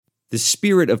The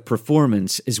spirit of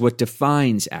performance is what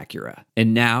defines Acura.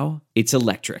 And now, it's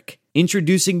electric.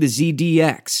 Introducing the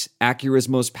ZDX, Acura's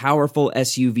most powerful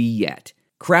SUV yet.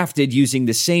 Crafted using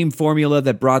the same formula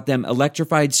that brought them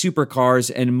electrified supercars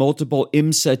and multiple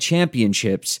IMSA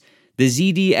championships, the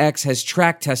ZDX has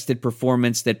track-tested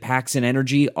performance that packs an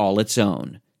energy all its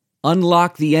own.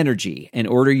 Unlock the energy and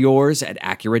order yours at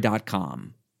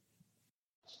Acura.com.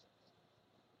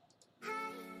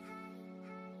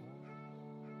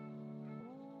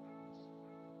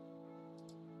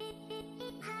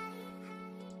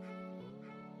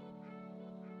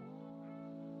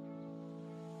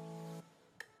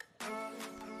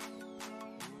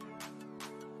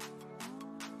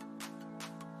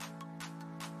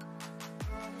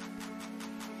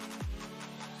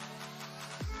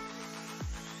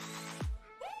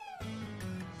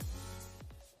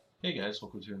 Hey guys,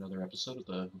 welcome to another episode of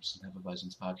the Hoops and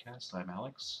Hefeweizens podcast. I'm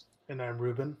Alex. And I'm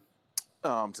Ruben.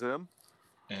 I'm Tim.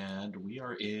 And we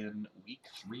are in week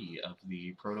 3 of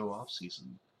the proto off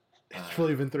season. It's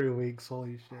really been 3 weeks,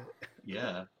 holy shit.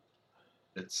 Yeah.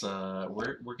 It's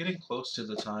we're getting close to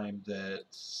the time that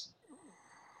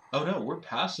we're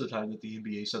past the time that the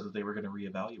NBA said that they were gonna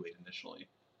reevaluate initially.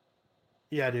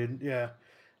 Yeah, dude, yeah.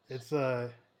 It's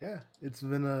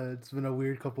been a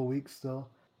weird couple weeks still.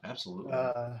 Absolutely.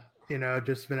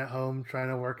 Just been at home trying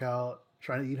to work out,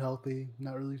 trying to eat healthy,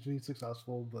 not really being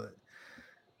successful, but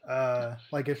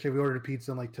like yesterday we ordered a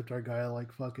pizza and like tipped our guy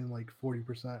like fucking like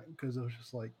 40% because it was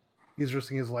just like he's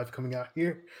risking his life coming out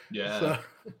here. Yeah.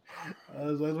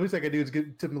 So the least I could do is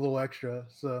tip him a little extra.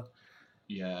 So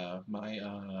yeah, my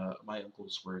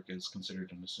uncle's work is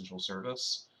considered an essential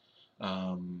service,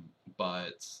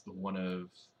 but one of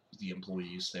the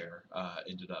employees there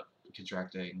ended up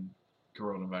contracting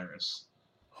coronavirus.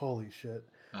 Holy shit.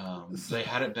 They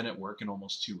hadn't been at work in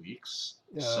almost 2 weeks,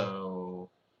 so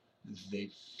they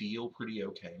feel pretty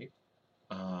okay.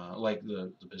 Like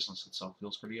the business itself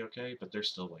feels pretty okay, but they're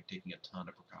still like taking a ton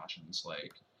of precautions,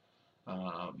 like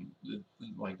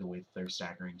the way that they're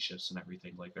staggering shifts and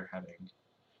everything. Like they're having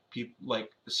people,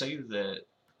 like say that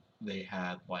they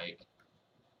had like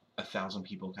 1,000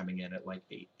 people coming in at like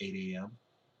 8 a.m.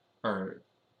 or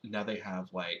now they have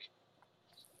like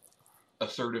a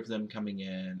third of them coming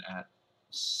in at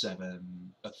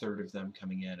 7, a third of them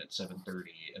coming in at 7:30,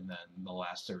 and then the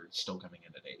last third still coming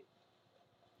in at 8.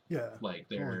 Yeah. Like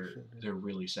they're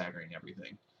really staggering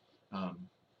everything,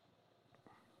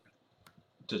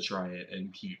 to try it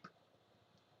and keep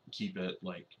it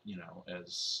like, you know,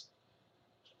 as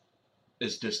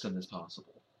distant as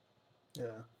possible.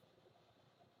 Yeah.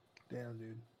 Damn,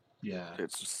 dude. Yeah.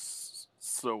 It's just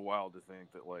so wild to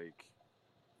think that like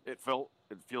it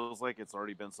feels like it's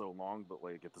already been so long, but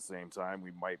like at the same time we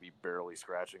might be barely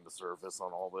scratching the surface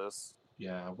on all this.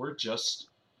 Yeah, we're just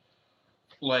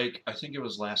like, I think it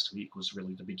was last week was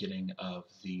really the beginning of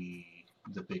the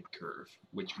big curve,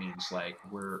 which means like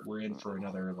we're in for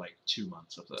another like 2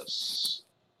 months of this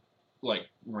like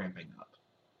ramping up.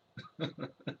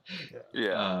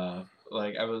 Yeah.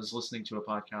 Like I was listening to a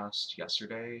podcast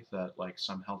yesterday that like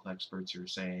some health experts are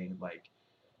saying like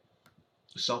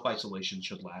self-isolation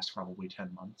should last probably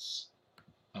 10 months.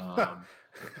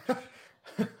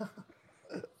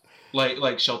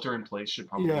 Like shelter in place should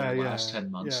probably last 10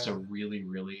 months to really,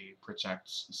 really protect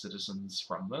citizens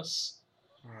from this.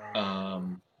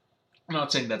 I'm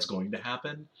not saying that's going to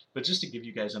happen, but just to give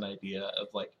you guys an idea of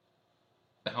like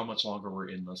how much longer we're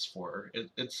in this for.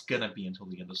 It's gonna be until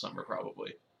the end of summer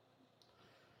probably.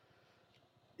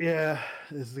 Yeah,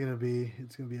 it's gonna be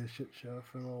a shit show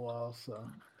for a little while. So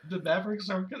the Mavericks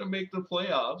aren't gonna make the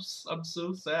playoffs. I'm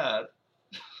so sad.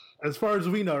 As far as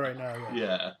we know right now,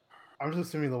 yeah. I'm just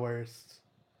assuming the worst.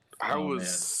 I was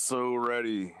so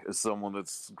ready as someone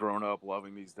that's grown up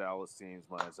loving these Dallas teams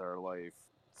my entire life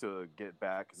to get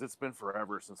back, because it's been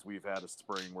forever since we've had a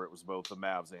spring where it was both the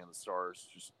Mavs and the Stars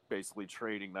just basically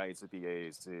trading nights at the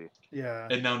AAC. Yeah.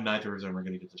 And now neither of them are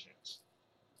going to get the chance.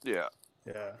 Yeah.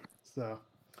 Yeah. So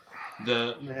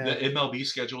the MLB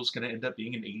schedule is going to end up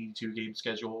being an 82 game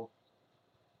schedule.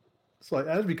 So like,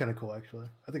 that'd be kind of cool, actually.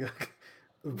 I think.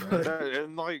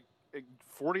 And like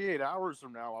 48 hours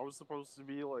from now, I was supposed to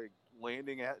be like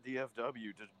landing at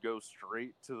DFW to go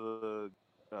straight to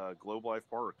the Globe Life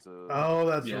Park to. Oh,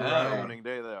 that's right. Opening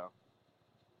day there.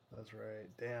 That's right.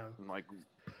 Damn. And like.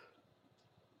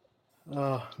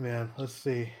 Oh man, let's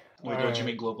see. Wait, don't you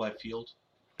mean Globe Life Field?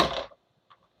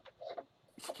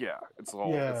 Yeah, it's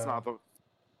all. Yeah. It's not the.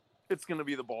 It's going to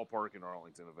be the ballpark in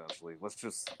Arlington eventually. Let's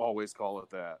just always call it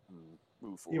that and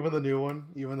move forward. Even the new one,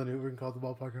 we can call it the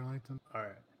ballpark in Arlington. All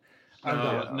right.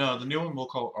 No, the new one we'll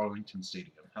call Arlington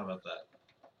Stadium. How about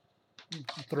that?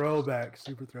 Throwback,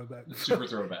 super throwback. Super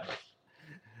throwback.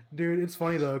 Dude, it's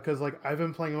funny though, because like I've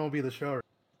been playing MLB The Show,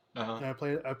 Uh-huh. and I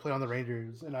play on the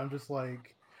Rangers, and I'm just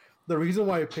like, the reason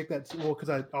why I picked that, well, because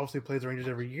I obviously play the Rangers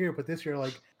every year, but this year,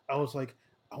 like, I was like,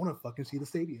 I want to fucking see the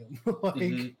stadium, like,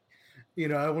 Mhm. you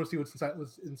know, I want to see what's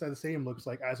inside the stadium looks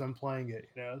like as I'm playing it,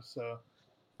 you know, so.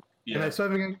 Yeah. And I still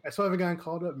haven't gotten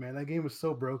called up, man. That game was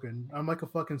so broken. I'm like a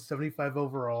fucking 75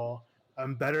 overall.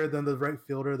 I'm better than the right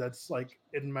fielder that's like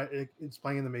it's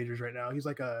playing in the majors right now. He's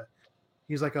like a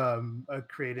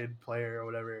created player or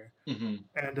whatever. Mhm.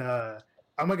 And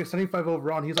I'm like a 75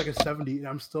 overall, and he's like a 70, and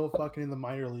I'm still fucking in the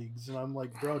minor leagues. And I'm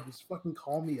like, bro, just fucking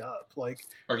call me up. Like,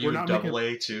 Are you in Double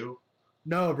A too?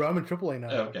 No, bro, I'm in AAA now.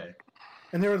 Okay.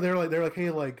 And they're like,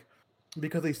 hey, like,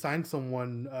 because they signed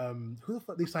someone, who the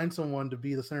fuck, they signed someone to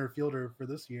be the center fielder for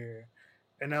this year,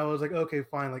 and I was like, okay,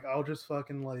 fine, like, I'll just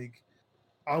fucking like,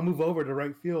 I'll move over to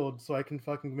right field so I can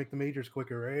fucking make the majors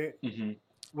quicker, right? Mhm.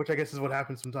 Which I guess is what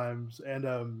happens sometimes,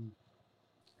 and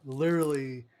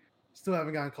literally still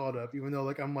haven't gotten called up, even though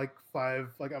like I'm like 5,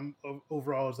 like I'm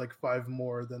overall is like 5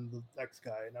 more than the next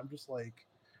guy, and I'm just like,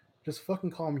 just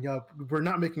fucking call me up. We're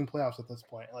not making playoffs at this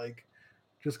point, like,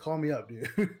 just call me up,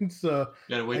 dude. So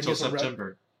Gotta wait till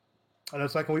September. I know,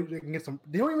 so I can get some.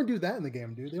 They don't even do that in the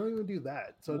game, dude. They don't even do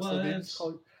that. So it's like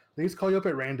they just call you up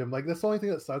at random. Like, that's the only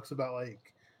thing that sucks about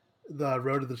like the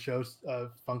Road to the Show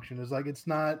function is like it's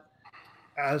not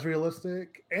as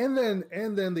realistic. And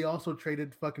then they also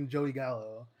traded fucking Joey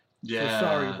Gallo. Yeah. So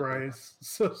sorry, Bryce.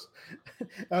 So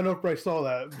I don't know if Bryce saw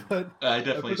that, but I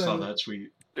definitely saw that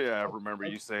tweet. Yeah, I remember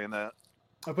you saying that.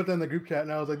 I put that in the group chat,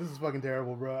 and I was like, "This is fucking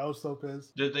terrible, bro." I was so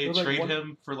pissed. Did they like trade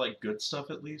him for like good stuff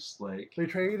at least? Like, they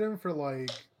traded him for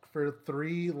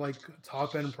 3 like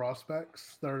top end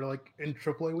prospects that are like in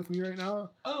AAA with me right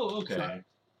now. oh, okay.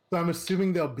 So I'm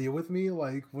assuming they'll be with me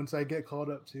like once I get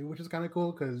called up too, which is kind of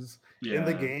cool because in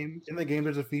the game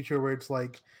there's a feature where it's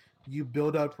like you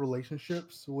build up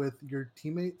relationships with your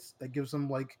teammates that gives them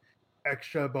like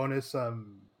extra bonus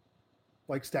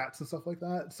like stats and stuff like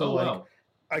that. So wow.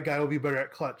 A guy will be better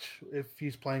at clutch if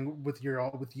he's playing with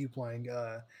you playing.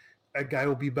 A guy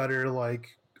will be better like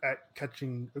at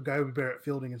catching. A guy will be better at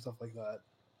fielding and stuff like that.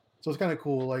 So it's kind of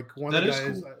cool. Like one of the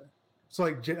guys. Cool. So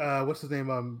like what's his name?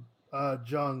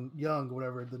 Young,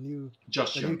 whatever.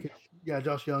 Josh Young.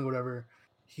 Josh Young, whatever.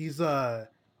 He's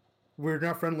we're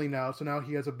not friendly now, so now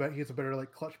he has a better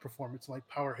like clutch performance, like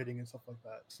power hitting and stuff like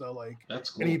that. So like that's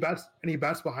cool. And he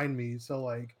bats behind me. So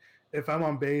like if I'm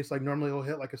on base, like normally he'll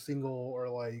hit like a single or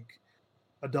like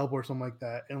a double or something like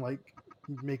that, and like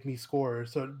make me score.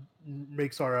 So it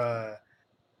makes our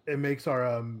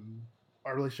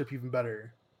relationship even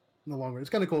better in the long run. It's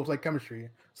kind of cool. It's like chemistry.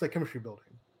 It's like chemistry building.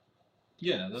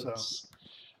 Yeah, that's. So.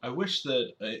 I wish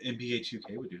that NBA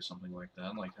 2K would do something like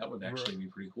that. Like that would actually be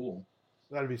pretty cool.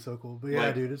 That'd be so cool. But yeah,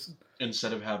 like, dude, it's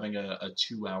instead of having a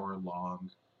 2-hour long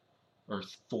or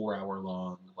 4-hour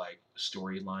long like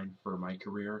storyline for my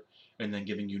career, and then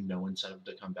giving you no incentive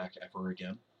to come back ever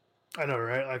again. I know,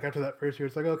 right? Like after that first year,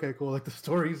 it's like, okay, cool. Like the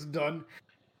story's done.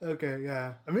 Okay,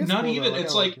 yeah. I mean, it's not cool, even.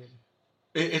 It's like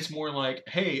it's more like,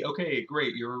 hey, okay,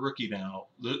 great, you're a rookie now.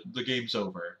 The game's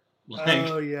over. Like,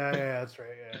 oh yeah, that's right.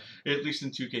 Yeah. At least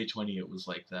in 2K20, it was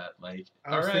like that. Like,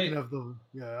 I was thinking of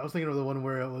the one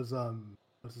where it was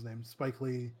what's his name, Spike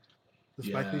Lee. The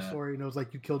Spike Lee story, and it was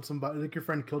like you killed somebody, like your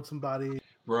friend killed somebody.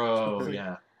 Bro,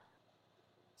 yeah.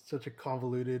 Such a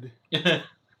convoluted.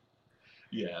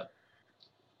 Yeah.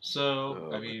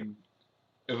 So, I mean,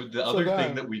 the other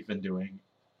thing that we've been doing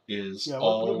is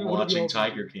watching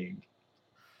Tiger King.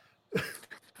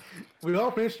 We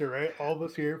all finished it, right? All of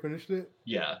us here finished it?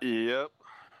 Yeah. Yep.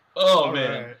 Oh, all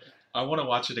man. Right. I want to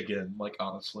watch it again, like,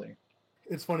 honestly.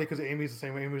 It's funny because Amy's the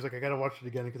same way. Amy's like, I got to watch it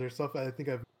again because there's stuff I think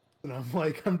I've... And I'm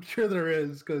like, I'm sure there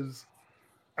is because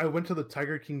I went to the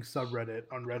Tiger King subreddit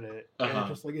on Reddit. And it's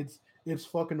just like, it's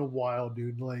fucking wild,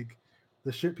 dude. Like,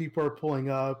 the shit people are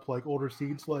pulling up, like, older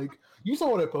seats. Like, you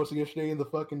saw what I posted yesterday in the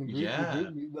fucking group. Yeah.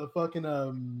 The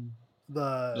fucking,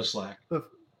 the Slack.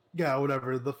 Yeah,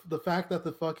 whatever. The fact that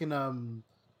the fucking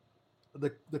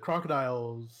the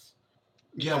crocodiles.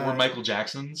 Yeah, were Michael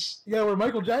Jackson's. Yeah, were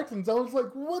Michael Jackson's. I was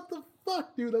like, what the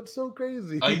fuck, dude? That's so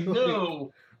crazy. I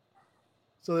know.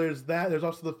 So there's that. There's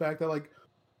also the fact that like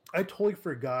I totally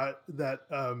forgot that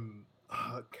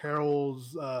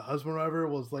Carol's husband, whatever,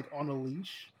 was like on a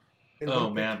leash. Oh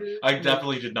man, I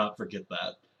definitely did not forget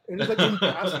that. And it's like in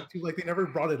passing too, like they never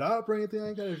brought it up or anything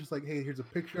like that. It's just like, hey, here's a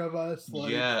picture of us.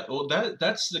 Like, yeah, well,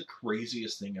 that's the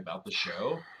craziest thing about the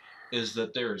show, is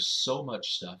that there's so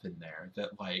much stuff in there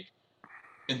that like,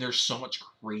 and there's so much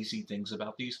crazy things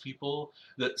about these people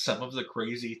that some of the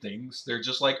crazy things they're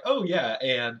just like, oh yeah,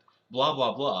 and blah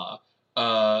blah blah,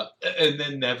 and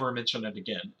then never mention it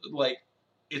again. Like,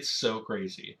 it's so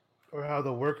crazy. Or how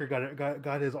the worker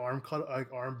got his arm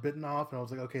arm bitten off, and I was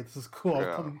like, okay, this is cool.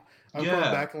 I'm coming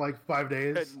back in like 5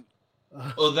 days.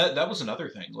 Well, that was another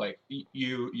thing. Like,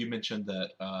 you mentioned that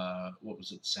what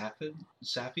was it,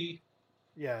 Safi?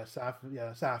 Yeah, Saf.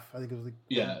 Yeah, Saf. I think it was like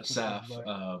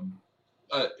Saf.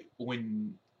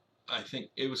 When I think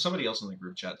it was somebody else in the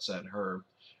group chat said her,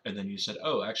 and then you said,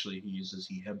 "Oh, actually, he uses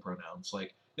he/him pronouns."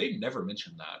 Like, they never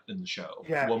mentioned that in the show,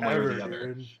 one way or the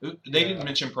other. Dude. They didn't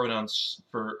mention pronouns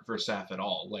for Saf at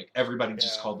all. Like, everybody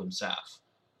just called him Saf.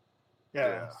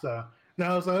 Yeah. So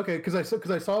now I was like, okay, because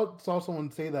I saw someone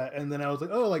say that, and then I was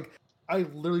like, oh, like I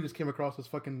literally just came across this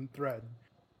fucking thread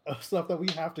of stuff that we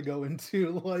have to go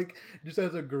into, like, just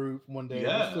as a group one day.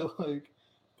 Yeah. Just to, like,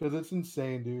 because it's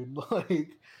insane, dude. Like,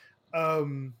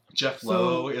 Jeff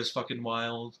Lowe is fucking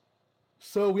wild.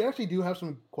 So we actually do have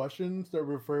some questions that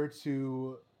refer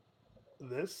to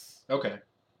this. Okay.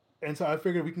 And so I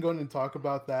figured we can go in and talk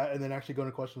about that, and then actually go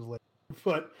into questions later.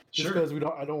 But just because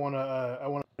I don't want to, I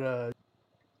want to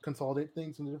consolidate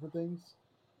things into different things.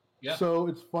 Yeah. So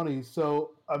it's funny.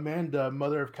 So Amanda,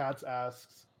 Mother of Cats,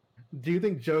 asks, "Do you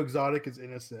think Joe Exotic is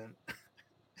innocent?"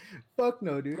 Fuck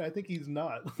no, dude. I think he's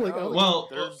not. Like, well,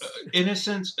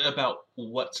 innocent about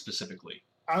what specifically?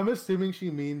 I'm assuming she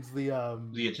means the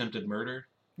attempted murder.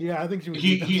 Yeah, I think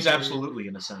she. He's absolutely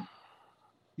innocent.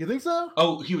 You think so?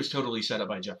 Oh, he was totally set up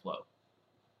by Jeff Lowe.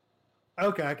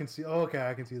 Okay, I can see. Oh, okay,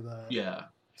 I can see that. Yeah.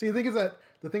 See, the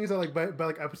thing is that like by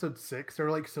like episode 6, there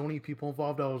were like so many people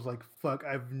involved. I was like, fuck,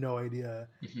 I have no idea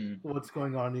what's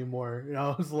going on anymore. And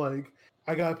I was like,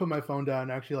 I gotta put my phone down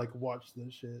and actually like watch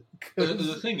this shit.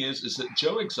 The thing is that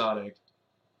Joe Exotic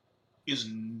is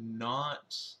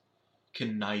not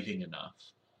conniving enough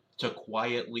to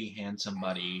quietly hand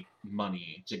somebody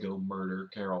money to go murder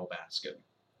Carol Baskin.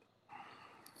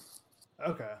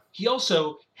 Okay. He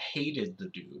also hated the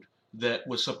dude that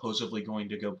was supposedly going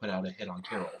to go put out a hit on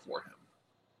Carol for him.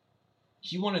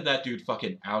 He wanted that dude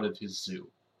fucking out of his zoo.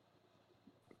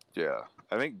 Yeah.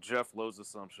 I think Jeff Lowe's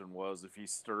assumption was if he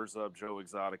stirs up Joe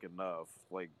Exotic enough,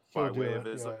 like by way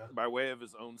of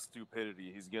his own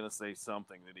stupidity, he's gonna say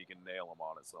something that he can nail him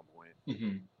on at some point.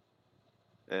 Mm-hmm.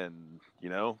 And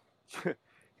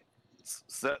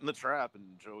setting the trap,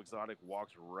 and Joe Exotic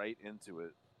walks right into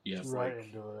it. Yeah, right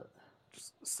into it.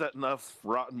 Just set enough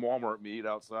rotten Walmart meat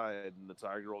outside, and the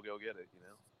tiger will go get it.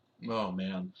 Oh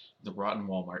man, the rotten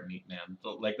Walmart meat, man.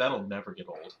 Like, that'll never get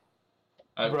old.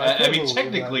 I mean,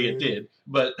 technically it did,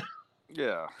 but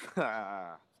yeah.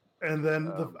 And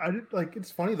then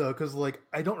it's funny though, because like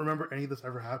I don't remember any of this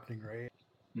ever happening, right?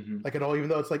 Mm-hmm. Like at all, even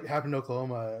though it's like happened in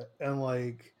Oklahoma, and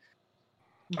like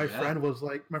my friend was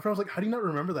like, how do you not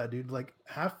remember that, dude? Like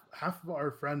half of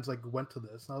our friends like went to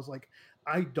this, and I was like,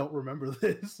 I don't remember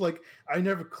this. Like I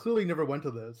clearly never went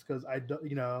to this because I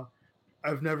don't,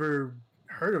 I've never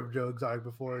heard of Joe Exotic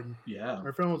before. And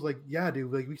my friend was like, yeah,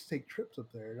 dude, like we used to take trips up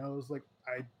there, and I was like,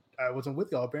 I wasn't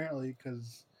with y'all apparently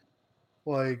because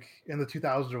like in the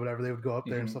 2000s or whatever they would go up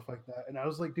there and stuff like that, and I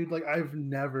was like, dude, like I've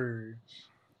never.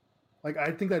 Like,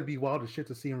 I think that'd be wild as shit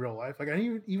to see in real life. Like,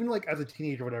 even like as a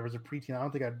teenager or whatever, as a preteen, I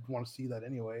don't think I'd want to see that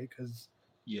anyway, because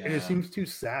it just seems too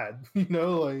sad,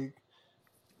 like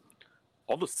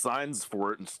all the signs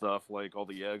for it and stuff, like all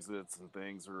the exits and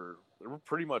things they were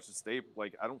pretty much a staple.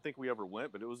 Like, I don't think we ever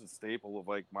went, but it was a staple of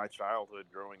like my childhood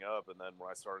growing up, and then when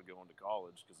I started going to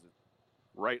college, because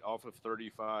right off of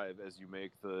 35 as you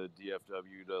make the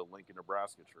DFW to Lincoln,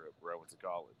 Nebraska trip where I went to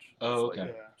college. Oh, okay.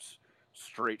 Like,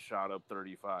 straight shot up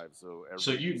 35. So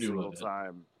you knew single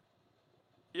time.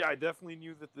 Yeah, I definitely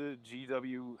knew that the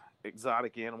GW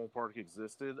Exotic Animal Park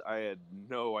existed. I had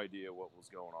no idea what was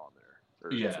going on there, or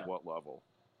to what level.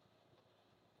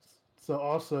 So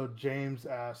also James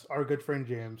asks, our good friend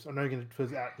James, I'm not going to put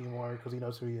his at anymore because he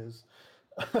knows who he is.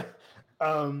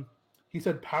 He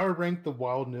said, power rank the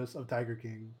wildness of Tiger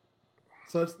King.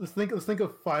 So let's think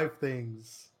of 5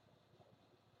 things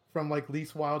from like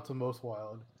least wild to most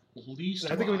wild.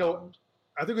 I think we know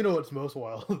what's most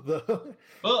wild though.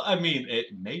 Well, I mean, it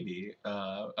maybe.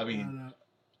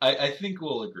 I think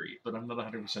we'll agree, but I'm not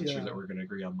 100% sure that we're going to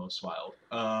agree on most wild.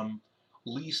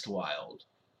 Least wild.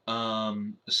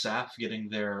 Saf getting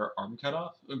their arm cut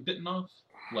off, bitten off.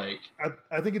 Like,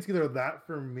 I think it's either that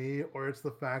for me, or it's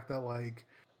the fact that like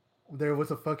there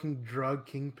was a fucking drug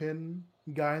kingpin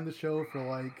guy in the show for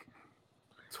like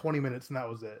 20 minutes and that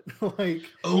was it. Like,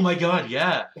 oh my god,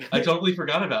 yeah, I totally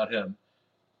forgot about him.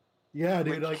 Yeah,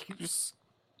 dude, like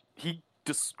he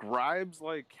describes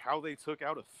like how they took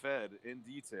out a Fed in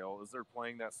detail as they're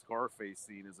playing that Scarface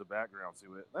scene as a background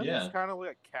to it. Then just kind of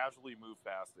like casually move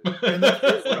past it. And that's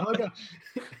it, bro. Like,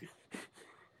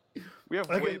 we have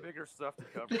like way bigger stuff to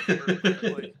cover.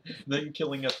 Like, than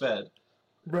killing a Fed.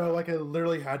 bro, like I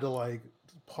literally had to like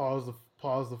pause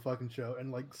the fucking show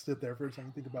and like sit there for a second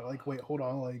and think about it. Like, wait, hold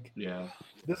on, like Yeah.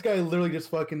 this guy literally just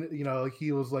fucking, like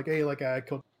he was like, hey, like I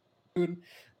killed dude,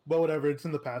 but whatever, it's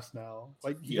in the past now.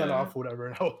 Like he got Yeah. off, whatever,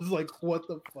 and I was like, what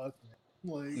the fuck, man?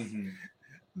 Like, Mm-hmm.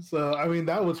 so I mean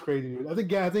that was crazy, dude. I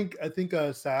think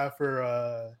Saf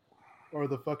or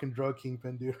the fucking drug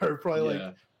kingpin dude are probably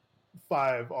like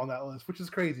 5 on that list, which is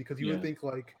crazy because you would think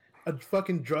like a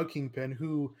fucking drug kingpin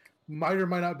who might or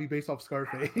might not be based off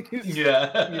Scarface,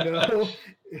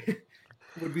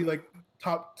 would be like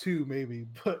top 2 maybe,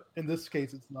 but in this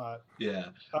case it's not. Yeah.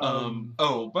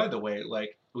 Oh, by the way,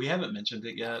 like we haven't mentioned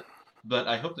it yet, but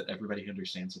I hope that everybody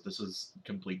understands that this is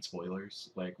complete spoilers.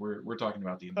 Like we're talking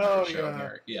about the entire show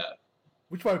here. Yeah.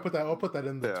 We should probably put that. I'll put that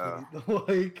in the tweet.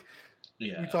 Like,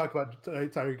 we talk about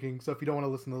Tiger King, so if you don't want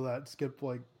to listen to that, skip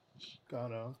like I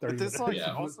don't know 30 minutes. Like,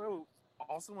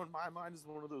 also in my mind is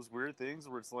one of those weird things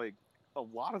where it's like a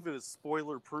lot of it is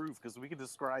spoiler proof because we can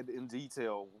describe in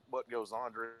detail what goes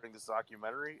on during this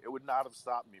documentary. It would not have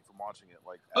stopped me from watching it.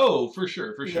 Like, for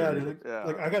sure. Dude,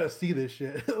 like I gotta see this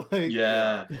shit. Like,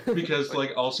 because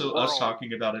like also us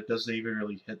talking about it doesn't even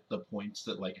really hit the points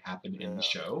that like happen in the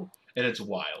show, and it's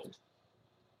wild.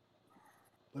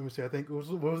 Let me see. I think what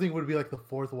do you think would be like the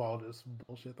 4th wildest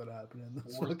bullshit that happened in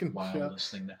this fucking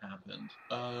wildest show? thing that happened.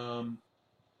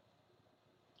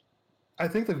 I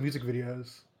think the music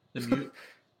videos. The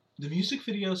music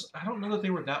videos, I don't know that they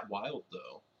were that wild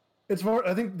though. It's more.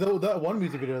 I think that one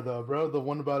music video though, bro. The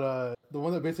one about the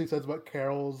one that basically says about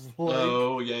Carol's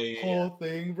like whole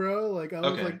thing, bro. Like I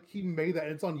was like, he made that.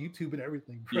 And it's on YouTube and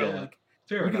everything, bro. Yeah. Like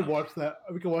Fair enough.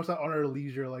 We could watch that on our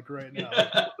leisure, like right now.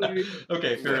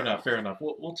 Okay, fair enough.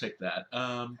 We'll take that.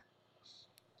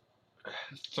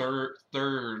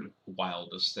 Third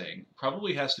wildest thing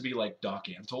probably has to be like Doc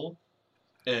Antle,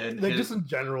 and like just in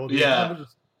general, dude.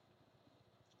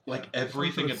 Like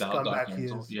everything about Doc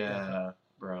Antle,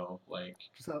 bro. Like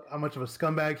just how much of a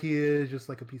scumbag he is, just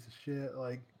like a piece of shit,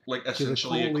 like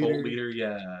essentially a cult leader.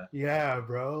 Yeah,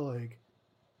 bro. Like,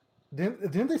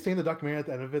 didn't they say in the documentary at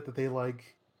the end of it that they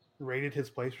like raided his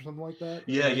place or something like that?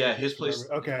 Yeah, his place.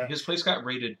 Okay, his place got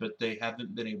raided, but they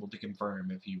haven't been able to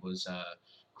confirm if he was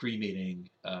cremating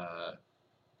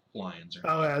lions or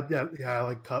not. Yeah.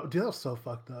 Like, dude, that was so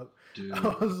fucked up. Dude,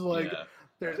 I was like,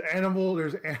 there's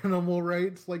animal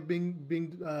rights like being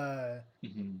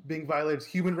violated,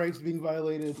 human rights being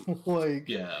violated. Like,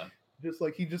 just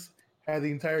like he just had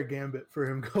the entire gambit for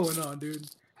him going on, dude.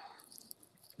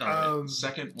 All right.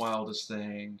 Second wildest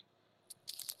thing,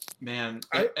 man.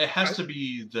 It has to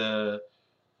be the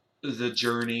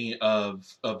journey of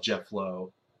Jeff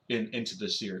Lowe into the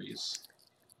series.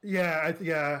 I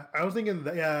was thinking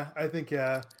that. I think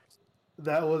that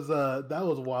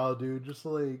was wild, dude. Just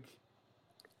like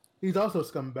he's also a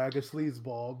scumbag, a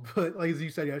sleazeball, but like as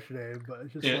you said yesterday, but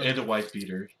it's just and a wife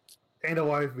beater.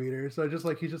 So just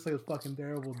like he's just like a fucking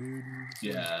terrible dude.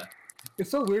 Yeah.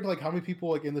 It's so weird, like how many people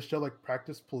like in the show like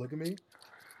practice polygamy.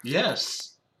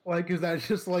 Yes. Like, is that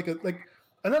just like enough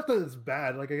that it's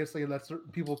bad? Like, I guess like that's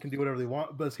people can do whatever they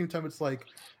want, but at the same time, it's like,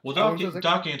 well,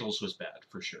 Doc Antles was bad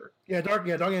for sure. Doc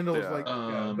Antles was like,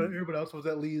 but everybody else was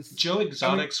at least. Joe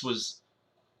Exotics was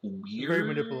weird, very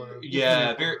manipulative.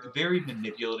 Yeah, very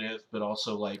manipulative, but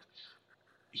also like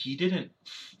he didn't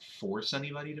force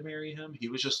anybody to marry him. He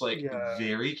was just like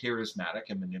very charismatic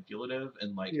and manipulative,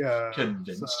 and like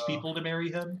convinced people to marry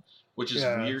him, which is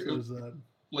weird. It was,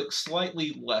 like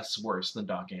slightly less worse than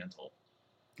Doc Antle.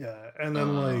 Yeah, and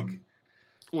then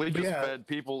he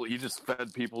just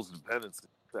fed people's dependence.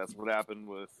 That's what happened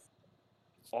with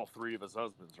all 3 of his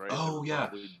husbands, right? Oh yeah,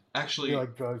 actually,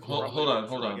 like drugs, hold on.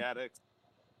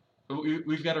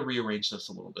 We've got to rearrange this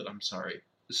a little bit. I'm sorry.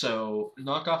 So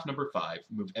knock off number 5.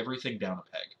 Move everything down a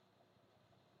peg.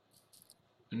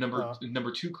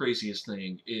 Number 2 craziest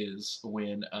thing is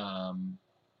when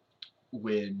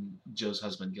Joe's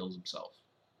husband kills himself.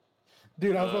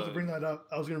 Dude, I was about to bring that up.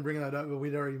 I was going to bring that up, but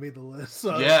we'd already made the list.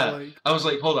 So I was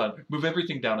like, hold on, move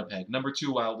everything down a peg. Number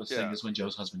 2 wildest thing is when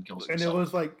Joe's husband kills himself. And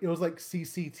it was like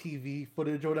CCTV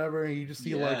footage or whatever, and you just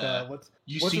see like what's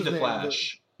see the name?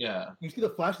 flash. You see the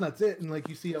flash, and that's it. And like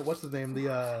you see what's his name,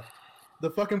 the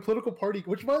fucking political party,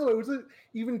 which by the way was it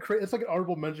even it's like an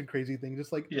honorable mention crazy thing,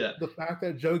 just like the fact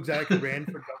that Joe Exotic ran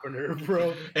for governor,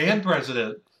 bro, and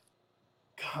president.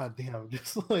 God damn,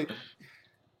 just like.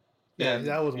 Yeah,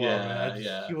 that was wild, man.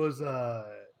 He was,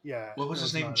 What was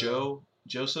his name? Joe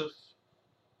Joseph.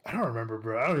 I don't remember,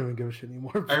 bro. I don't even give a shit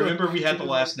anymore. I Bro. remember we had the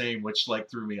last name, which like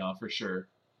threw me off for sure.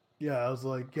 Yeah, I was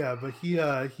like, yeah, but he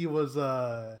was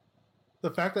the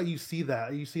fact that you see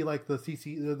like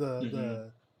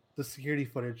the the security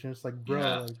footage, and it's like, bro,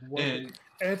 Yeah. like what? And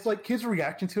it's like his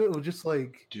reaction to it was just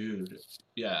like, dude,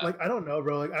 yeah, like I don't know,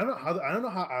 bro. Like I don't know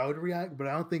how I would react, but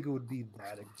I don't think it would be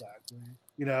that exactly.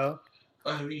 You know?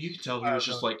 I mean, you could tell he I was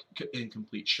don't just know. like in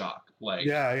complete shock. Like,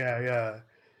 Yeah.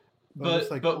 but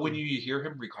it's like, but when you hear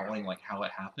him recalling like how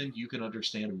it happened, you can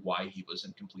understand why he was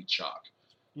in complete shock.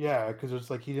 yeah, because it's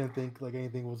like he didn't think like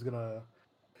anything was gonna.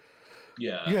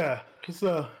 Yeah. Yeah,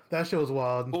 so that shit was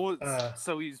wild. Well,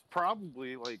 so he's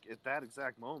probably like at that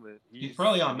exact moment. He's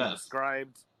probably on he meth.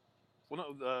 Described. Well,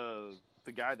 no,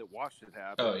 the guy that watched it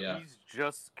happen. Oh, yeah. He's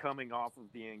just coming off of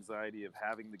the anxiety of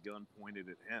having the gun pointed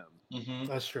at him. Mm-hmm.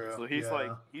 That's true. So he's yeah.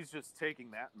 like, he's just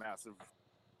taking that massive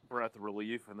breath of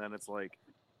relief, and then it's like,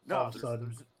 All no, of a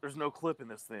sudden. there's no clip in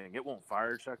this thing. It won't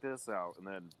fire. Check this out, and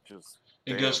then just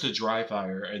It bam. goes to dry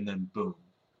fire, and then boom.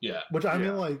 Yeah. Which I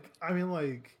Yeah. mean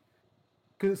like,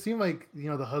 because it seemed like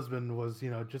the husband was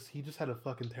he just had a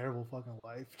fucking terrible fucking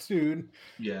life, dude.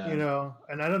 Yeah.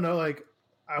 And I don't know, like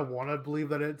I want to believe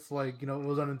that it's like it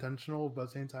was unintentional, but at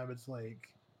the same time it's like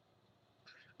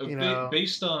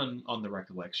Based on the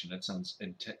recollection, it sounds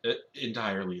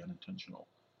entirely unintentional.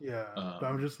 yeah. But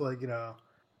I'm just like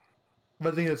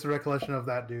but I think it's a recollection of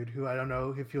that dude who I don't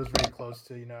know if he was very close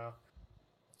to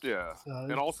Yeah,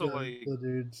 and also like the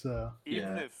dude. So even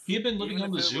Yeah. if He had been living even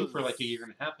on the if it zoo for was- like a year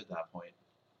and a half at that point.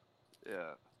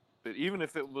 Yeah, but even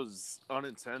if it was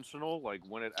unintentional, like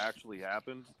when it actually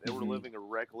happened, they were Mhm. living a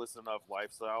reckless enough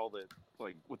lifestyle that,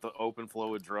 like, with the open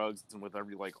flow of drugs and with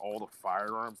all the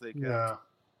firearms they kept, yeah,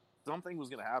 something was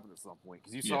going to happen at some point.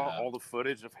 Because you saw Yeah. all the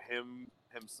footage of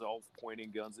himself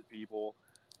pointing guns at people,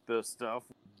 the stuff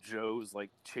Joe's like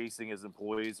chasing his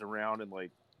employees around and like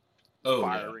Oh,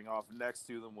 firing off next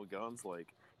to them with guns,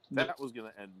 like that was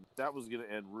gonna end. That was gonna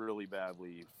end really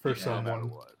badly for Yeah. no matter someone,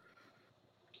 what.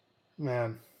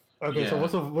 man. Okay, so Yeah.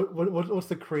 what's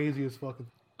the craziest fucking?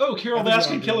 yeah. Oh, Carol I think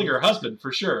Baskin I'm killing doing- her husband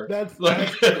for sure. That's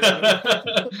Like,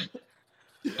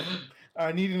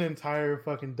 I need an entire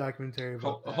fucking documentary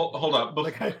about that. hold on.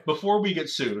 Like, Before we get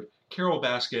sued, Carol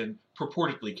Baskin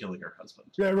purportedly killing her husband.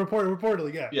 yeah,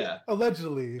 reportedly, yeah. Yeah.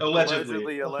 Allegedly.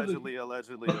 Allegedly. Allegedly.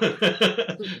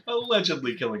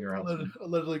 Allegedly killing her husband.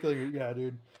 Allegedly killing her. Yeah,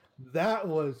 dude. That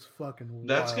was fucking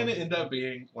That's wild. going to end up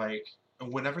being like,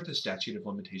 whenever the statute of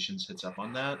limitations hits up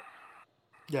on that,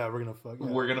 Yeah, we're gonna fuck. Yeah.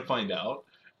 we're going to find out.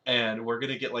 And we're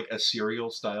going to get like a serial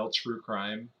style true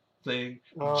crime thing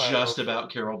Oh, I just hope so.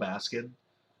 about Carol Baskin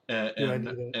and, Dude, I need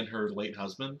it. and her late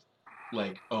husband.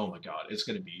 Like, oh my god, it's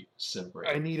going to be so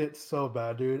great. I need it so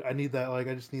bad, dude. I need that. Like,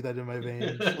 I just need that in my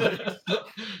veins.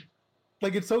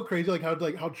 Like it's so crazy, like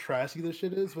how trashy this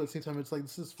shit is, but at the same time, it's like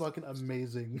this is fucking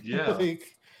amazing. Yeah. Like,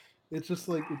 it's just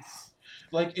like it's.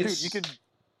 Like, Dude, it's...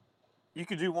 you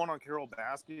could do one on Carol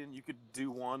Baskin. You could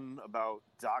do one about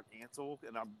Doc Antle,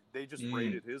 and they just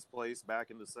raided his place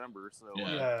back in December, so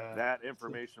Yeah. Yeah. that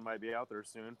information might be out there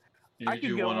soon. You I could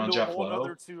do go one on into Jeff a whole Lowe.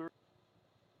 nother two.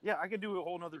 Yeah, I could do a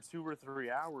whole nother 2 or 3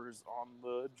 hours on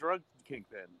the drug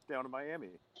kingpin down in Miami.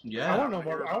 I Yeah. want to know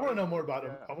more. I want to know more about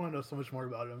him. Yeah. I want to know so much more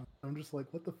about him. I'm just like,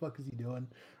 what the fuck is he doing?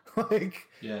 Like,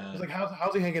 Yeah. it's like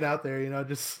how's he hanging out there?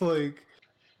 Just like.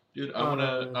 Dude, Oh,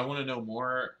 no. I wanna know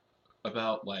more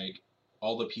about like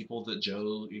all the people that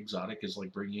Joe Exotic is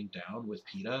like bringing down with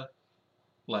PETA.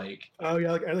 Like, Oh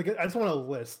yeah, I just want a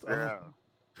list. Of Yeah.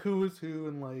 who is who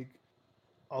and like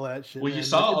all that shit. when you man.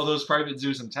 saw Like, all those private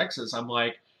zoos in Texas, I'm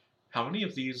like, how many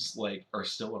of these like are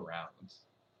still around?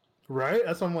 right?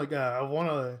 That's why I'm like, I don't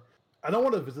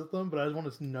want to visit them, but I just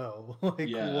want to know like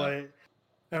Yeah. what.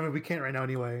 I mean, we can't right now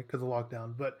anyway because of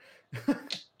lockdown. But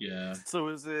Yeah. So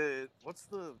what's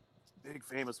the big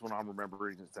famous one I'm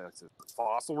remembering in Texas?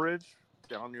 Fossil Ridge?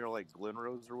 Down near like Glen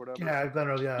Rose or whatever? yeah, Glen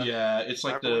Rose, yeah. Yeah, it's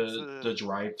like Everyone's, the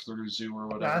drive-through zoo or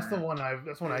whatever. That's the one I've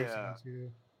Yeah. seen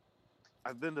too.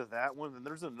 I've been to that one, and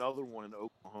there's another one in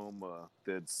Oklahoma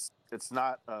it's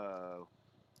not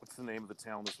what's the name of the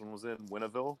town this one was in?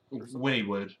 Winneville? or something?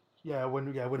 Winniewood. Yeah,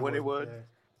 when Wynnewood. Yeah.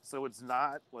 So it's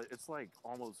not like it's like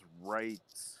almost right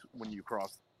when you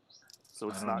cross. So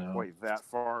it's I don't not know. quite that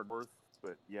far north,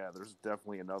 but yeah, there's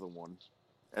definitely another one.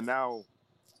 And now,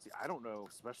 see, I don't know,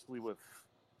 especially with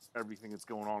everything that's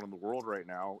going on in the world right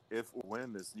now, if or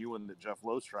when this new one that Jeff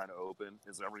Lowe's trying to open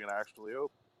is ever going to actually open.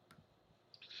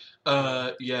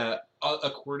 Yeah.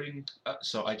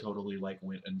 So I totally like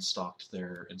went and stalked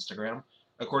their Instagram.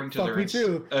 According to Fuck their me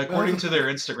too. according to their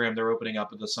Instagram, they're opening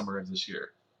up in the summer of this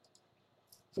year,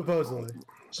 Supposedly.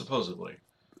 supposedly.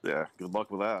 Yeah, good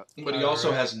luck with that. But he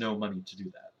also has no money to do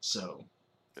that, so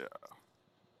yeah,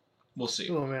 we'll see.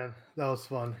 Oh man, that was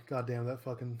fun. God damn, that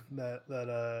fucking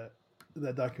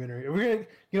that documentary. We're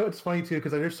gonna, it's funny too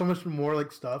because there's so much more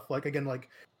like stuff. Like again, like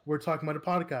we're talking about a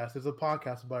podcast. There's a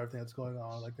podcast about everything that's going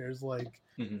on. Like there's like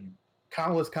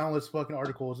countless fucking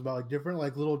articles about like different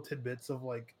like little tidbits of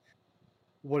like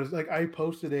what is like. I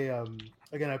posted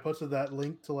I posted that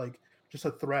link to like just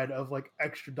a thread of like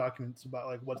extra documents about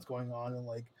like what's going on and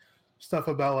like stuff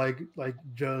about like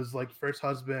Joe's like first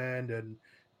husband and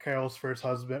Carol's first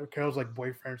husband, Carol's like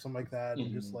boyfriend or something like that,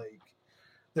 and just like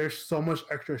there's so much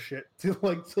extra shit to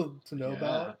like to know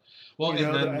about. Well,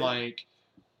 and then like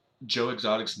Joe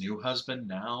Exotic's new husband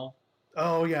now.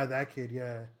 Oh yeah, that kid,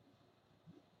 yeah.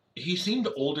 He seemed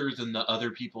older than the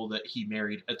other people that he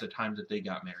married at the time that they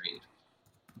got married,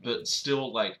 but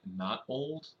still like not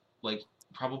old, like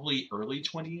probably early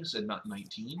 20s and not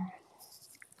 19.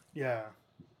 Yeah.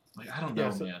 Like I don't know,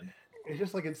 man. It's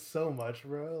just like it's so much,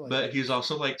 bro. Like, but he's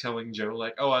also like telling Joe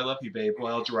like, "Oh, I love you, babe,"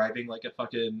 while driving like a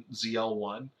fucking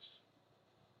ZL1.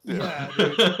 Yeah.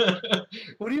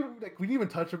 What do you like? We didn't even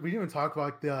touch it. We didn't even talk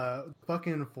about the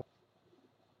fucking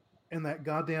and that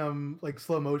goddamn like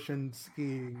slow motion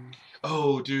skiing.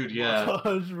 Oh, dude, yeah,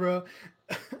 montage, bro.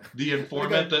 The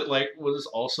informant that like was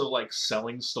also like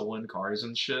selling stolen cars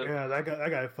and shit. Yeah, that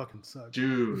guy fucking sucks,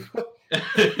 dude.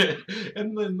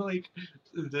 And then like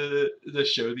the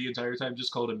show the entire time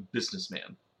just called him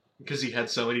businessman because he had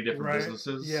so many different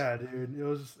businesses. Yeah, dude, it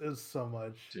was so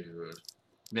much, dude.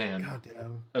 Man,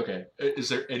 goddamn. Okay, is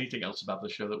there anything else about the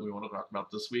show that we want to talk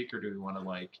about this week, or do we want to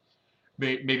like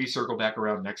maybe circle back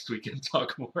around next week and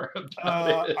talk more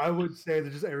about it? I would say that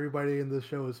just everybody in the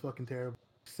show is fucking terrible,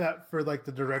 except for like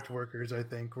the direct workers. I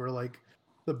think were like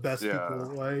the best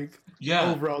people. Like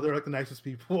overall, they're like the nicest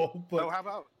people. But how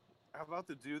about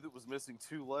the dude that was missing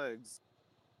 2 legs?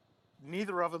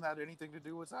 Neither of them had anything to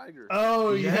do with Tiger.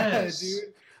 Oh yes. Yeah,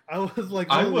 dude. I was like,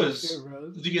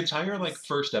 the entire like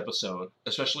first episode,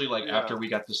 especially like after we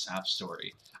got the Sap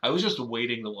story, I was just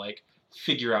waiting to like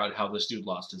figure out how this dude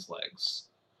lost his legs.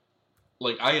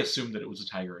 Like I assumed that it was a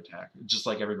tiger attack, just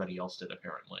like everybody else did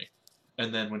apparently.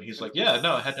 And then when he's like, "Yeah,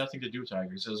 no, it had nothing to do with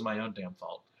tigers. It was my own damn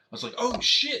fault." I was like, "Oh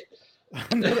shit!"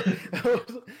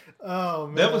 Oh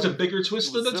man, that was a bigger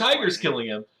twist than the tigers killing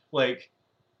him. Like,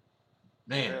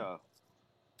 man. Yeah.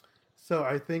 So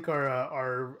I think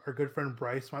our good friend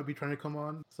Bryce might be trying to come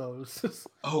on. So it's just...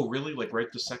 Oh really? Like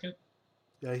right this second?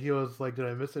 Yeah, he was like, "Did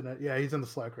I miss it?" Yeah, he's in the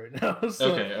Slack right now.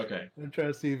 So okay. I'm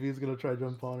trying to see if he's gonna try to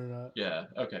jump on or not. Yeah.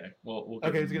 Okay. Well, we'll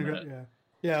okay. He's gonna go. Yeah.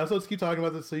 Yeah. So let's keep talking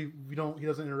about this so he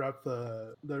doesn't interrupt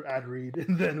the ad read,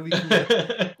 and then we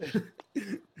can.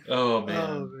 Oh man.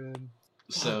 Oh man.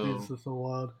 So dude, this is so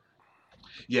wild.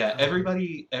 Yeah,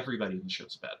 everybody in the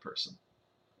show's a bad person.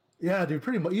 Yeah, dude,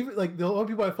 pretty much. Even like the only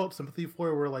people I felt sympathy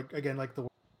for were like again like the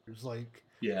workers, like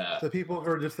the people who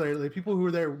are just there, the people who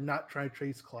are there not trying to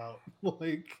chase clout,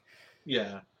 like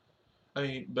I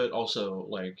mean, but also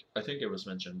like I think it was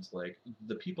mentioned like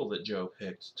the people that Joe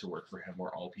picked to work for him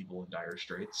were all people in dire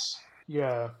straits.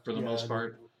 Yeah, for the most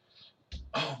part.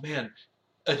 Oh man,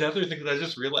 another thing that I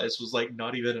just realized was like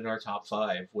not even in our top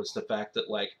 5 was the fact that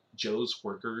like Joe's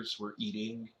workers were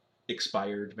eating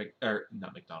expired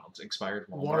expired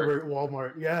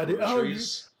Walmart. Yeah, dude.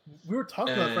 We were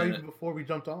talking about that even before we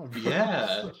jumped on.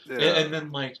 Yeah. And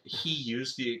then like he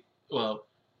used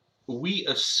we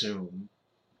assume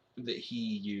that he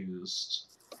used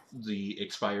the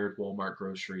expired Walmart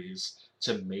groceries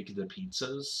to make the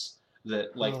pizzas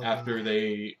that like after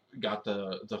they got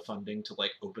the funding to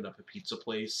like open up a pizza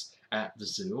place at the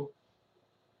zoo.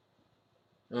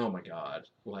 Oh my god,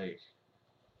 like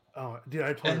dude,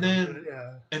 I totally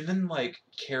and then like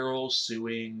Carol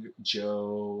suing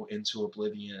Joe into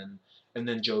oblivion, and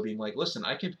then Joe being like, "Listen,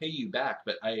 I can pay you back,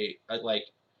 but I like,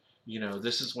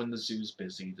 this is when the zoo's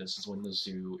busy. This is when the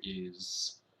zoo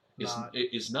is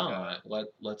not.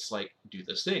 Let's like do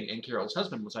this thing." And Carol's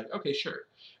husband was like, "Okay, sure."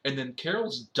 And then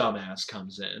Carol's dumbass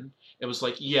comes in and was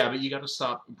like, "Yeah, but you got to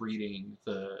stop breeding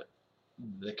the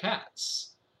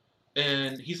cats."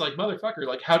 And he's like, "Motherfucker,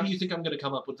 like, how do you think I'm going to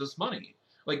come up with this money?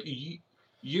 Like,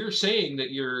 you're saying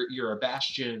that you're a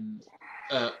bastion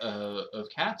of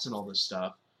cats and all this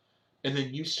stuff, and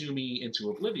then you sue me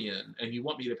into oblivion, and you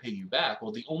want me to pay you back.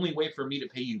 Well, the only way for me to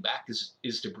pay you back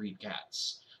is to breed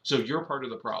cats. So you're part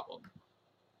of the problem."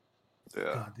 Yeah.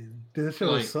 God, dude, this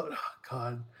show was so...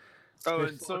 God. Oh,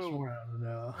 and so... I don't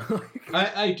know.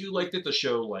 I do like that the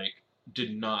show, like,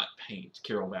 did not paint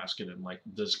Carol Baskin in, like,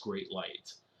 this great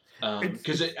light.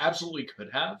 Because it absolutely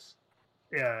could have.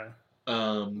 Yeah.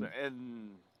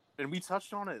 And we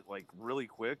touched on it like really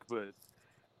quick, but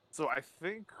So I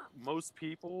think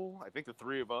the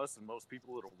three of us and most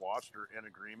people that have watched are in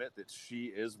agreement that she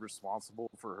is responsible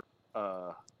for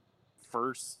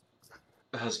first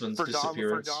Husband's for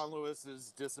disappearance. Don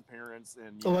Lewis's disappearance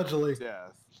and Allegedly.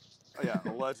 death. Yeah,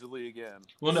 allegedly again.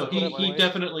 Well, no, So, he like,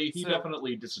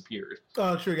 definitely disappeared.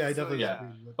 Oh, sure, yeah, I So, definitely. yeah. agree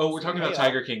with- Oh, we're talking about Yeah.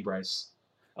 Tiger King, Bryce.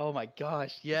 Oh my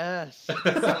gosh, yes.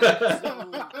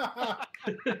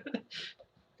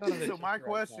 So my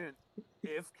question,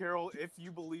 if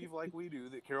you believe like we do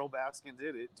that Carol Baskin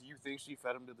did it, do you think she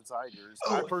fed him to the tigers?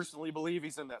 Oh. I personally believe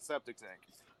he's in that septic tank.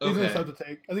 He's in the Okay. septic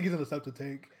tank. I think he's in the septic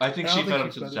tank. I think I she don't fed think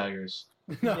him she to the fed him. tigers.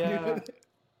 No, Yeah.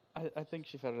 dude. I think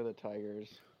she fed her to the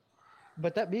tigers.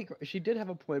 But that she did have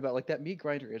a point about like that meat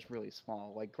grinder is really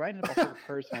small. Like grinding up a whole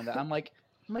person. I'm like,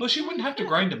 Well, she wouldn't have to "Yeah,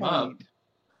 grind good him up. point."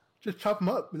 Just chop him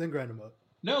up and then grind him up.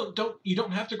 No, you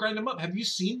don't have to grind them up. Have you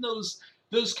seen those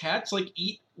cats like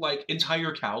eat like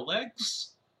entire cow legs?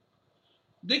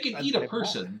 They can I'd eat a say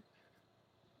person.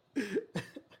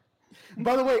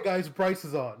 By the way, guys, Bryce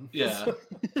is on. Yeah.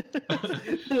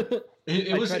 I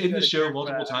It was tried to in go the to show church,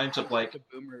 multiple but times I'm of like such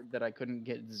a boomer that I couldn't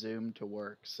get Zoom to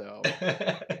work. So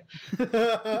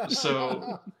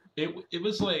so it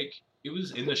was like it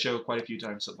was in the show quite a few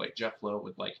times that like Jeff Lowe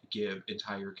would like give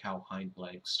entire cow hind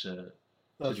legs to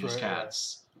That's these right,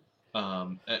 cats.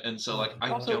 And so like I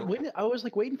also, don't I was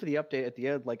like waiting for the update at the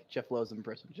end, like Jeff Lowe's in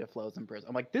prison. Jeff Lowe's in prison.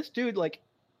 I'm like, this dude, like,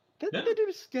 that Yeah. dude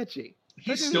is sketchy. That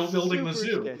he's dude still is building the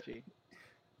super zoo. sketchy.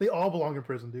 They all belong in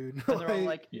prison, dude. And they're all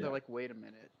like, Yeah. they're like, wait a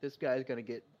minute, this guy's gonna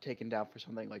get taken down for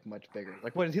something like much bigger.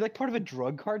 Like, what is he like part of a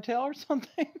drug cartel or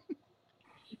something?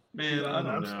 Man, I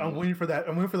don't know. I'm waiting for that.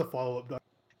 I'm waiting for the follow up.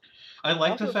 I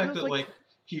like Also, the it fact feels that like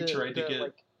he tried to get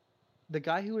like, the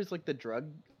guy who is like the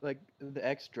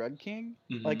ex-drug king.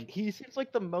 Mhm. Like, he seems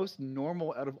like the most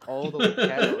normal out of all the like,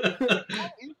 cats.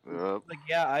 Yep. Like,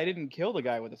 yeah, I didn't kill the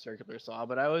guy with a circular saw,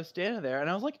 but I was standing there and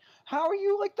I was like, how are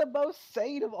you like the most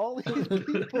sane of all these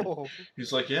people?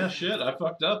 He's like, yeah, shit, I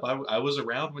fucked up. I was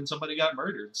around when somebody got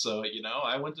murdered, so you know,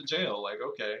 I went to jail. Like,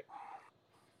 okay.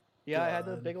 Yeah, I had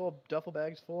the God. big old duffel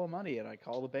bags full of money and I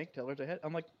called the bank teller to hit.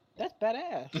 I'm like, that's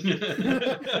badass.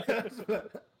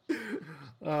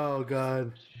 Oh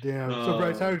god, damn. So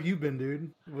Bryce, how have you been,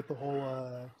 dude? With the whole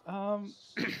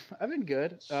I've been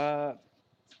good. I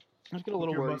just get a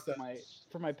little Your worried mustache.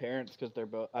 for my parents because they're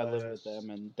both. I live with them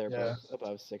and they're Yeah. both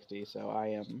above 60. So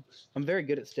I'm very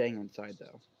good at staying inside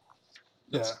though.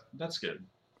 That's good.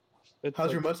 It's how's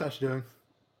like, your mustache doing?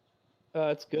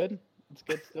 It's good. It's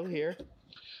good. Still here.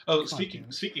 Oh, Come on,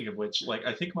 man. speaking of which, like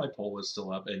I think my poll is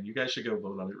still up, and you guys should go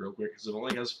vote on it real quick because it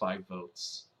only has 5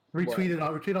 votes. Retweet it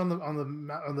on the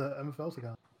MFL's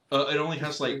account. It only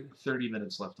has like 30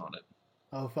 minutes left on it.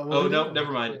 Oh, Oh no,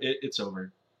 never mind. It's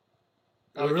over.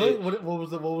 Oh really? It- What was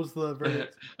the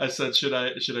verdict? I said, should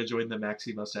I join the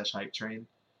Maxi Mustache hype train?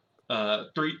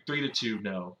 3 to 2.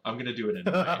 No, I'm gonna do it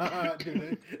anyway.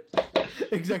 Dude,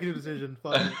 executive decision.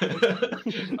 Fuck.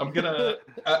 I'm gonna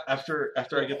after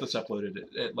I get this uploaded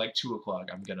at like 2:00,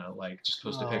 I'm gonna like just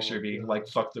post a Oh, picture being God. like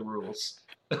fuck the rules.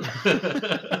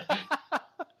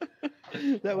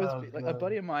 That was Oh, like a God.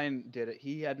 buddy of mine did it.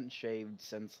 He hadn't shaved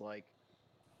since like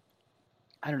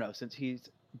I don't know, since he's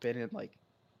been in like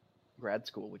grad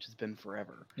school, which has been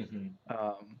forever. Mhm.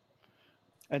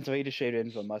 And so he just shaved it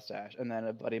into a mustache. And then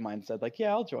a buddy of mine said like,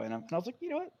 yeah, I'll join him. And I was like, you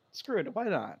know what? Screw it. Why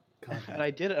not? And I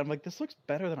did it. I'm like, this looks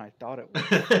better than I thought it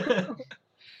would.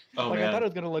 Oh like I thought man. it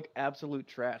was gonna look absolute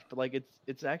trash, but like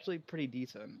it's actually pretty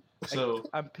decent. So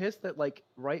I'm pissed that like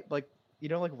right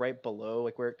below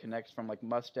like where it connects from like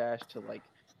mustache to like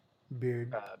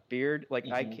Beard. beard, like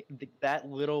I Mhm. can't, that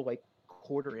little like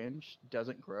quarter inch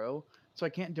doesn't grow, so I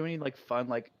can't do any like fun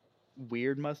like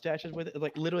weird mustaches with it.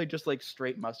 Like literally just like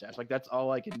straight mustache. Like that's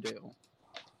all I can do.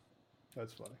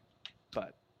 That's funny.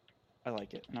 But I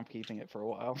like it, and I'm keeping it for a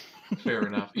while. fair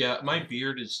enough. Yeah, my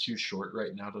beard is too short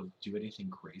right now to do anything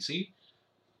crazy.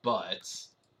 But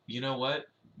you know what?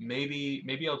 Maybe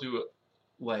I'll do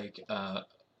like a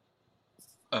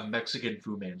Mexican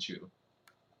Fu Manchu.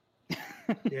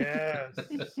 Yes.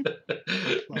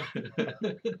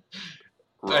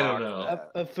 I don't know.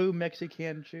 A Fu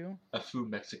Mexican Jew. A Fu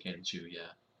Mexican Chew,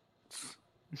 yeah.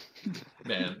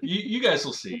 Man, you guys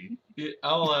will see.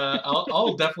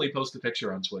 I'll definitely post a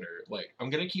picture on Twitter. Like I'm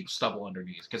gonna keep stubble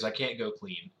underneath because I can't go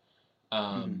clean.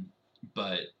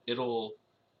 But it'll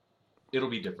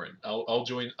be different. I'll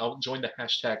join the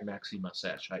hashtag Maxi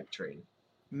Mustache hype train.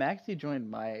 Maxie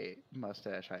joined my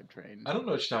mustache hype train. I don't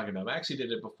know what you're talking about. Maxi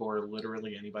did it before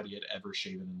literally anybody had ever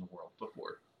shaven in the world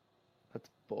before. That's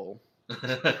bull.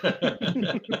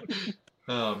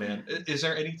 Oh man, is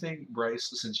there anything, Bryce,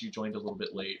 since you joined a little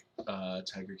bit late,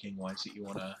 Tiger King wise, that you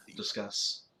want to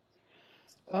discuss?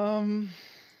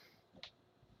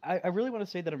 I really want to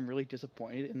say that I'm really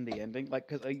disappointed in the ending, like,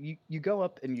 because you go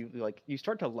up and you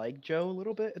start to like Joe a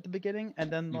little bit at the beginning,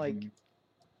 and then Mhm.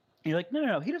 you're like,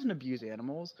 no, he doesn't abuse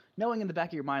animals, knowing in the back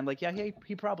of your mind, like, yeah,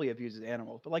 he probably abuses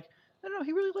animals, but like, no,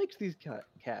 he really likes these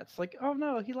cats. Like, oh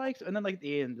no, he likes, and then like at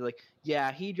the end, like,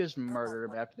 yeah, he just murdered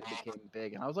them after they became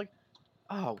big, and I was like,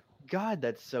 oh God,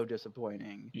 that's so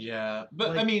disappointing. Yeah,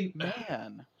 but I Like, mean,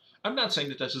 man, I'm not saying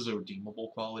that this is a redeemable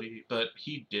quality, but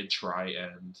he did try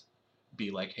and be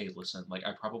like, hey, listen, like,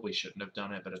 I probably shouldn't have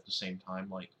done it, but at the same time,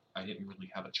 like, I didn't really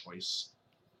have a choice.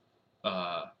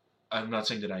 Uh, I'm not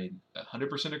saying that I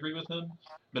 100% agree with him,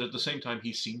 but at the same time,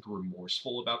 he seemed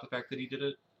remorseful about the fact that he did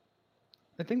it,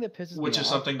 the thing that pisses me which is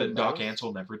off something the that Doc most,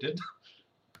 Antle never did.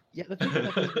 yeah, the thing that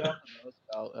pisses me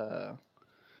off the most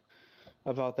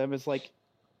about them is like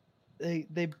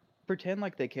they pretend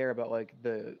like they care about like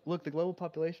the global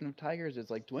population of tigers is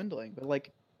like dwindling, but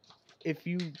like if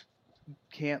you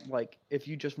can't like if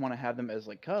you just want to have them as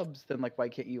like cubs, then like why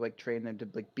can't you like train them to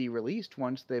like be released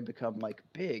once they become like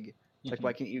big? Like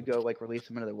why can't you go like release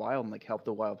them into the wild and like help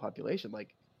the wild population,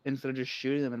 like instead of just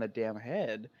shooting them in the damn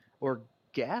head or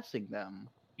gassing them?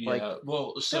 Like Yeah,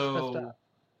 well, that's messed so up.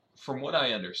 from what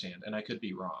I understand, and I could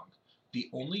be wrong, the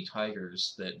only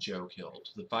tigers that Joe killed,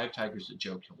 the 5 tigers that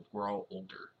Joe killed, were all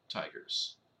older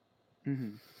tigers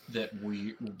Hmm. that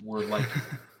we were like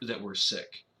that were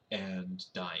sick and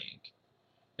dying,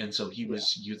 and so he Yeah.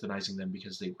 was euthanizing them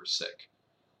because they were sick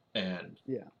and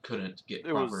Yeah. couldn't get It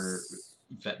proper was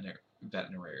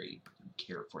veterinary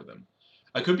care for them.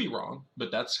 I could be wrong,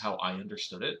 but that's how I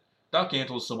understood it. Doc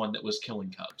Antle's the one that was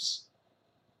killing cubs.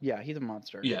 Yeah, he's a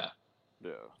monster. Yeah.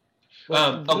 yeah.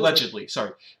 Like, Allegedly,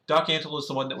 sorry. Doc Antle is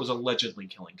the one that was allegedly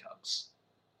killing cubs.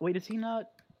 wait, is he not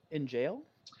in jail?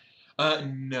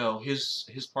 No,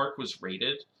 his park was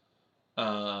raided,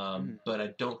 Mhm. but I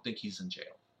don't think he's in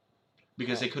jail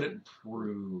because they couldn't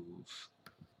prove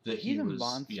that He's he a was.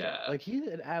 monster. Yeah, Like he's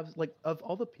an like of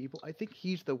all the people, I think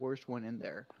he's the worst one in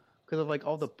there because of like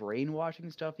all the brainwashing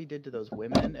stuff he did to those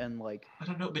women and like I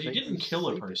don't know, but he they didn't kill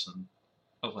a sleep- person,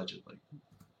 allegedly.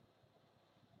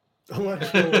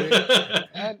 Allegedly.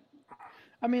 And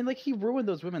I mean, like he ruined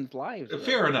those women's lives.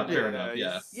 Fair enough. Like, Fair enough.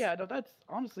 Yeah. he's- yeah, no, that's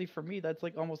honestly for me, that's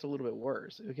like almost a little bit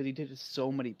worse because he did it to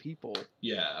so many people.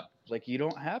 Yeah. Like you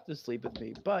don't have to sleep with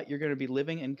me, but you're gonna be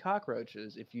living in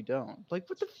cockroaches if you don't. Like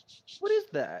what is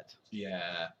that?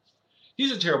 Yeah.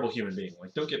 He's a terrible human being.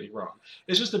 Like, don't get me wrong.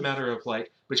 It's just a matter of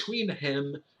like between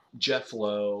him, Jeff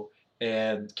Lowe,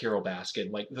 and Carol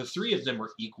Baskin, like the three of them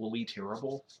are equally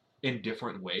terrible in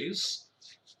different ways.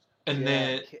 And Yeah,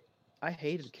 then I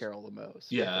hated Carol the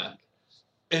most. I Yeah.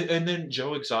 think. and then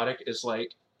Joe Exotic is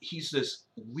like he's this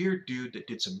weird dude that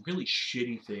did some really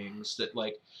shitty things that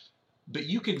like, but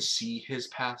you can see his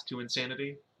path to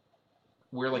insanity.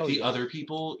 Where like Oh, the yeah. other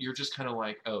people, you're just kind of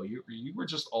like, oh, you were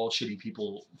just all shitty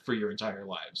people for your entire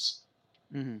lives.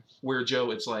 Hmm. Where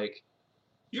Joe, it's like,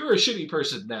 you're a shitty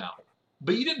person now,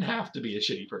 but you didn't have to be a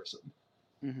shitty person.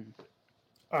 Hmm.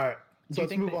 All right, Do so you let's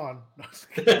think move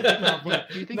that- on.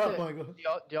 Do you think Not that- playing. Do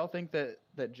y'all think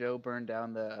that Joe burned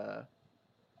down the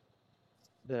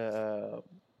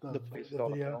place with all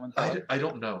the video? film inside? I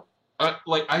don't know.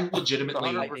 I legitimately.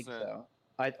 I 100%. think so.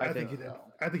 I I think think he did. so.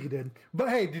 I think he did. But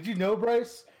hey, did you know,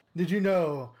 Bryce? Did you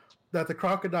know that the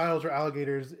crocodiles or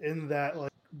alligators in that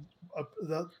like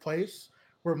the place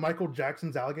were Michael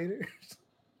Jackson's alligators?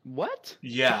 What?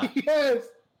 Yeah, Yes.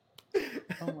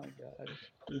 Oh my god.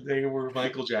 they were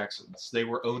Michael Jackson's. They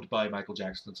were owned by Michael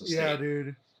Jackson's estate. Yeah,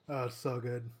 dude. Oh, it's so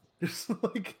good. Just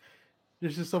like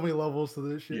there's just so many levels to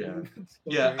this shit. Yeah. dude. It's so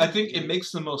Yeah, great. I think it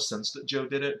makes the most sense that Joe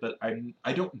did it, but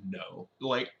I don't know.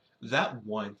 Like that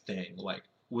one thing, like,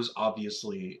 was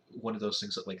obviously one of those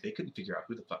things that like they couldn't figure out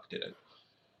who the fuck did it.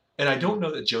 And I don't know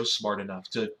that Joe's smart enough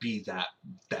to be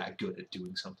that good at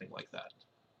doing something like that.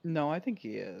 No, I think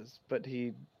he is, but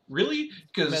he Really?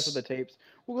 messed with the Because tapes.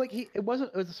 Well, like it was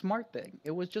a smart thing.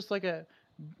 It was just like a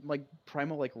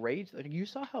primal like rage. Like you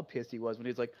saw how pissed he was when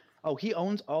he's like, "Oh, he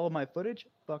owns all of my footage.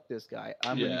 Fuck this guy.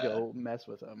 I'm Yeah. gonna go mess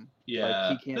with him. yeah,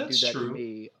 Like he can't do that's that true. to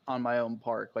me on my own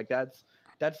park. Like that's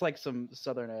like some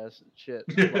southern ass shit.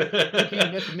 Like, you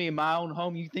can't mess with me in my own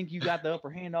home. You think you got the upper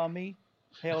hand on me?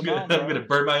 Hell I'm no, gonna, bro. I'm gonna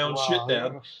burn my own Wow, shit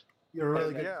down. You're a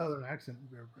really good Yeah. southern accent.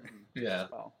 Yeah.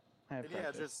 Well, I have And yeah,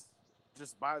 practice.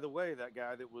 just by the way, that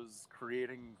guy that was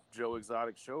creating Joe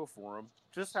Exotic show for him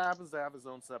just happens to have his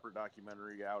own separate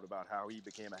documentary out about how he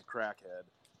became a crackhead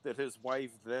that his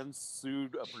wife then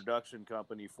sued a production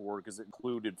company for because it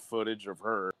included footage of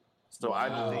her. So I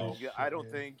Wow. don't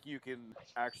Shit, think you can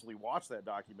actually watch that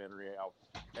documentary out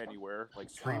anywhere, like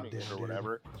God streaming damn, it or dude.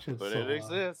 whatever. Shit's But so it wild.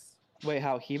 exists. Wait,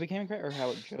 how he became a crack or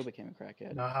how Joe became a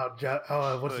crackhead?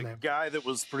 No, what's his The name? guy that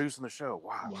was producing the show.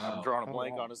 Wow, Wow. I'm drawing a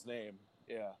blank wow. on his name.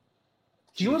 Yeah.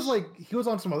 He was Jeez.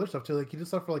 on some other stuff too. Like he did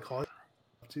stuff for like Hollywood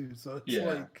too. So it's Yeah.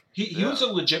 like He was a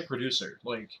legit producer.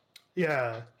 Like,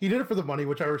 yeah, he did it for the money,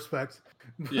 which I respect.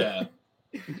 yeah.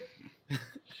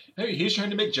 Hey, he's trying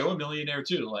to make Joe a millionaire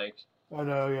too. Like, I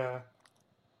know, yeah.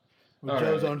 With All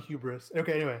Joe's right. own hubris.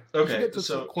 Okay, anyway. We should okay, get to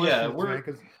some so questions, yeah, man,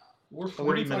 'cause we're we've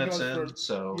 40 been talking minutes about in, it for-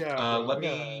 so yeah, bro, let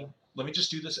yeah. me just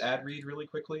do this ad read really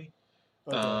quickly.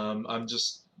 Okay. I'm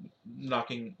just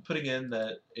putting in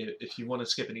that if you want to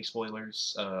skip any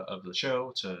spoilers of the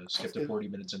show, to skip to 40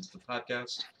 minutes into the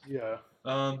podcast. Yeah.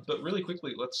 But really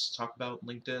quickly, let's talk about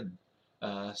LinkedIn.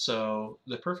 So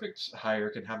the perfect hire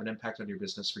can have an impact on your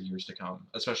business for years to come,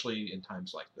 especially in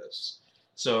times like this.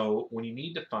 So when you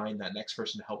need to find that next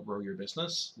person to help grow your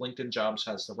business, LinkedIn Jobs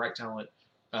has the right talent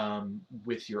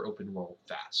with your open role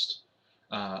fast.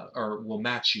 Or will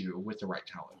match you with the right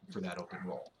talent for that open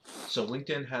role. So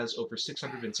LinkedIn has over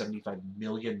 675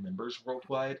 million members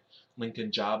worldwide.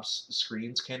 LinkedIn Jobs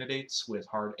screens candidates with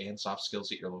hard and soft skills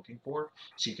that you're looking for,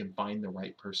 so you can find the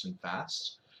right person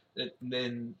fast. And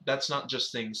then that's not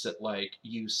just things that like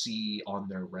you see on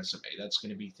their resume. That's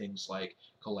going to be things like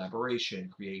collaboration,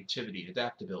 creativity,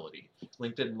 adaptability.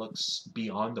 LinkedIn looks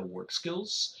beyond the work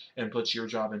skills and puts your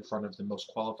job in front of the most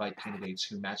qualified candidates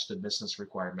who match the business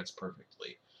requirements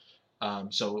perfectly.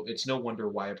 So it's no wonder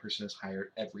why a person is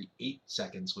hired every 8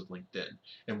 seconds with LinkedIn,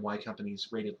 and why companies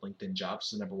rated LinkedIn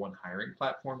Jobs the #1 hiring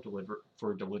platform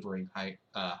for delivering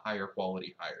higher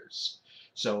quality hires.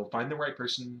 So find the right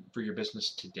person for your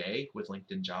business today with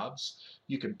LinkedIn Jobs.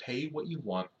 You can pay what you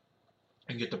want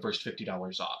and get the first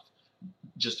 $50 off.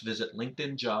 Just visit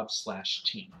LinkedIn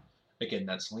Jobs/team. Again,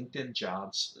 that's LinkedIn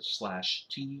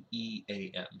Jobs/TEAM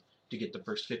to get the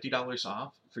first $50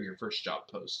 off for your first job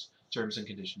post. Terms and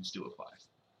conditions do apply.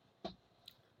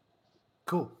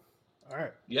 Cool. All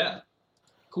right. Yeah.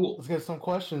 Cool. Let's get some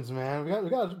questions, man. We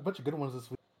got a bunch of good ones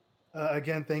this week.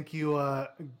 Again, thank you,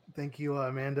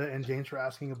 Amanda and James, for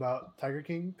asking about Tiger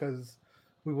King, because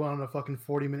we went on a fucking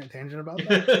 40-minute tangent about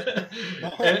that.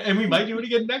 and we might do it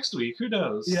again next week. Who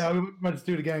knows? Yeah, we might just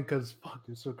do it again because fuck,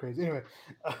 it's so crazy. Anyway,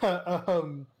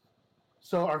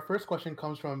 so our first question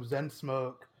comes from Zen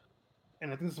Smoke,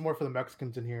 and I think this is more for the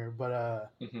Mexicans in here. But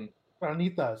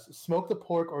Carnitas, smoke the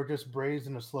pork or just braise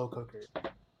in a slow cooker?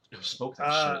 Smoke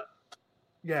that shit.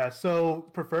 Yeah, so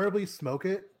preferably smoke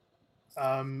it.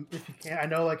 If you can, I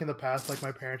know like in the past, like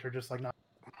my parents are just like, not.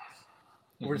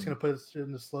 We're just gonna put it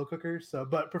in the slow cooker. So,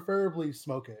 but preferably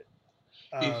smoke it.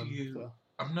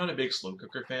 I'm not a big slow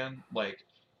cooker fan. Like,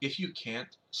 if you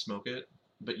can't smoke it,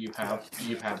 but you have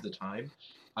the time,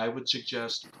 I would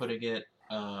suggest putting it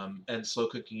and slow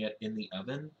cooking it in the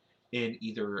oven, in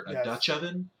either a Dutch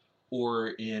oven or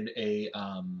in a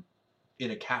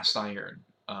cast iron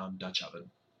Dutch oven.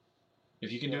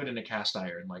 If you can do it in a cast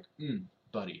iron, like,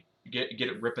 buddy, get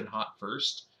it ripping hot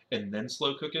first, and then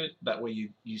slow cook it. That way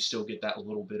you still get that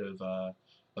little bit of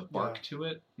bark to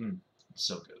it. It's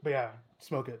so good. But yeah,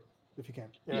 smoke it if you can.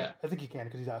 Yeah. I think you can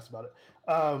because he's asked about it.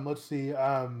 Let's see.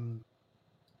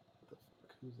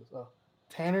 Who's this? Oh,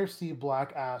 Tanner C.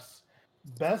 Black asks,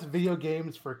 best video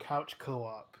games for couch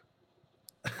co-op.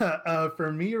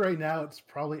 For me right now, it's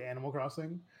probably Animal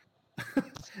Crossing,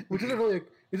 which isn't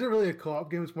really a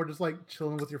co-op game. It's more just like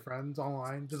chilling with your friends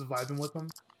online, just vibing with them.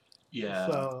 Yeah,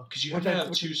 so because you have to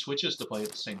have 2 Switches to play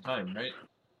at the same time, right?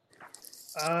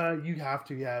 You have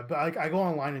to, yeah. But I go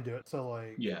online and do it. So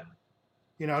like, yeah,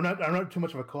 you know, I'm not too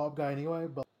much of a co-op guy anyway.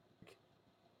 But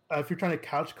if you're trying to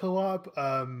couch co-op,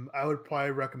 I would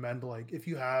probably recommend, like, if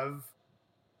you have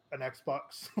an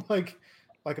Xbox, like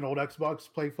an old Xbox,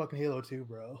 play fucking Halo 2,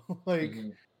 bro. Like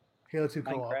Halo 2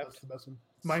 co-op, that's the best one.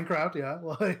 Minecraft, yeah.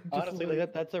 Like, honestly,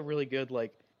 like that's a really good,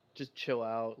 like, just chill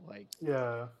out, like.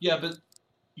 Yeah, but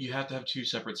you have to have 2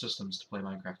 separate systems to play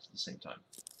Minecraft at the same time.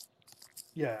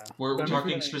 Yeah. We're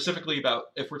talking specifically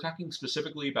about, if we're talking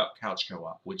specifically about couch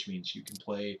co-op, which means you can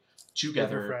play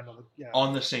together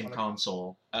on the same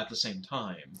console at the same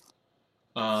time.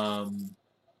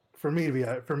 For me to be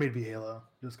Halo,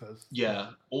 just because.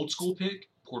 Yeah, old school pick,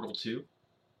 Portal 2.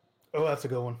 Oh, that's a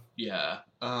good one. Yeah.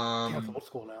 It's old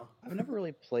school now. I've never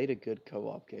really played a good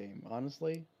co-op game,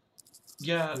 honestly.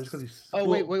 Yeah. Oh,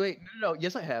 wait. No.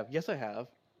 Yes, I have.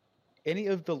 Any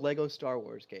of the Lego Star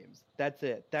Wars games. That's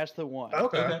it. That's the one.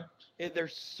 Okay. They're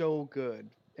so good.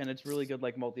 And it's really good,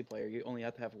 like, multiplayer. You only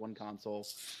have to have one console.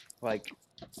 Like,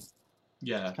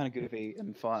 yeah. It's kind of goofy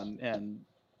and fun and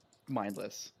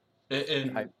mindless.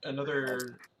 And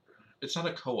another, it's not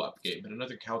a co-op game, but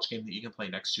another couch game that you can play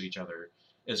next to each other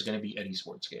is going to be Eddie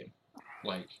Sports Game.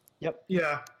 Like. Yep.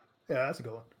 Yeah. Yeah, that's a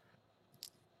good one.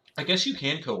 I guess you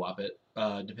can co-op it,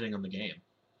 depending on the game.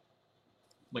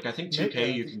 Like I think 2K Yeah, I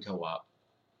you think- can co-op.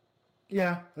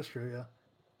 Yeah, that's true. Yeah.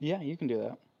 Yeah, you can do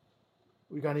that.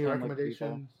 We got any Kinda like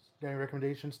recommendations? Got any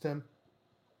recommendations, Tim?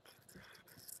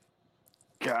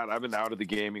 God, I've been out of the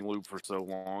gaming loop for so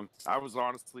long. I was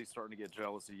honestly starting to get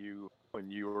jealous of you when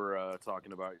you were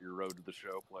talking about your Road to the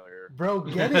Show player. Bro,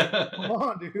 get it. Come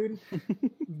on, dude.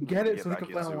 Get it Get so we back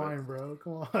can play into it. online, bro.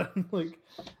 Come on. Like,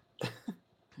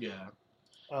 Yeah.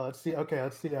 let's see. Okay,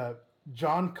 let's see.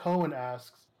 John Cohen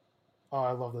asks, oh,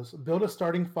 I love this. Build a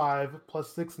starting 5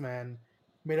 plus 6 man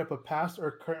made up of past or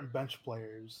current bench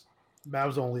players.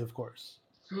 Mavs only, of course.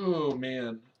 Oh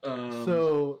man.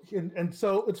 So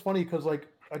so it's funny because like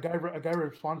a guy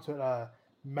responded to it.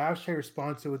 Mavs Shay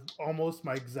responded to it with almost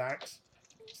my exact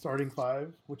starting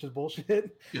 5, which is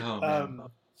bullshit. Oh man.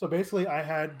 So basically, I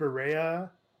had Berea,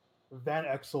 Van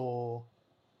Exel,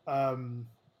 and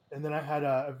then I had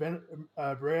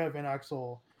Berea, Van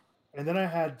Exel, and then I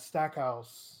had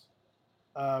Stackhouse,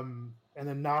 and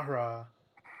then Nahra,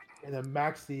 and then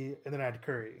Maxi, and then I had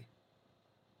Curry,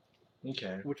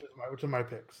 Okay. which are my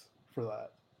picks for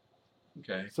that.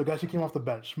 Okay. So guys who came off the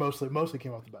bench, mostly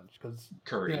came off the bench because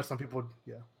Curry. some people,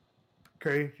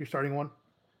 Curry, you're starting one.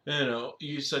 No,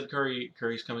 you said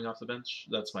Curry's coming off the bench.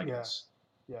 That's my Yeah. guess.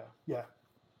 Yeah.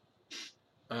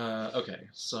 Okay,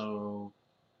 so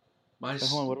my So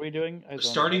hold on, what are we doing? I zoned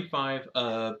starting out.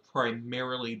 5,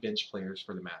 primarily bench players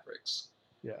for the Mavericks.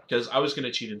 Yeah. Because I was going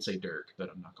to cheat and say Dirk, but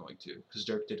I'm not going to, because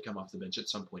Dirk did come off the bench at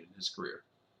some point in his career.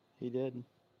 He did.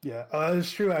 Yeah,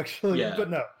 that's true actually. Yeah. But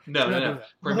no, No, we're no, not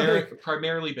no. doing that.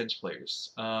 Primarily bench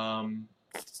players.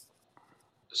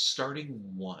 Starting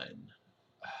 1,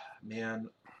 man.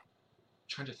 I'm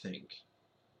trying to think.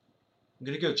 I'm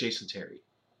gonna go Jason Terry.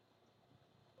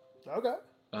 Okay.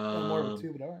 More of a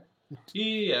 2, but all right.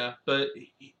 Yeah, but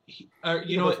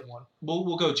you know what?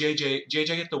 We'll go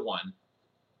JJ at the 1,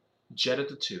 Jet at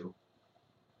the 2.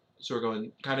 So we're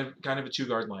going kind of a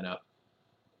 2-guard lineup.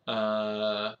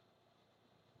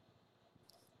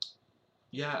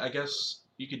 Yeah, I guess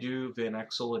you could do Van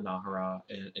Exel and Nahara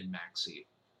and Maxi.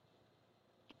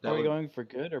 Are we going for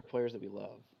good or players that we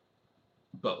love?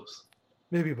 Both.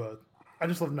 Maybe both. I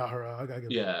just love Nahara. I gotta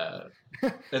give Yeah.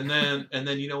 and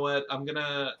then you know what? I'm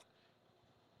gonna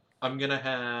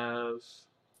have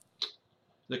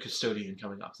the custodian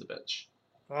coming off the bench.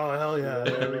 Oh hell yeah!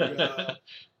 There we go.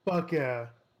 Fuck yeah!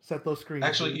 Set those screens.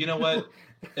 Actually, dude. you know what?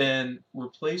 And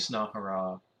replace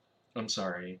Nahara. I'm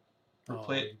sorry. Oh,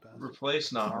 Replace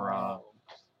Nahara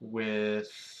with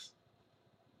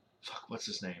what's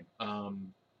his name?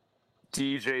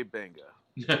 DJ Benga.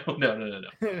 No.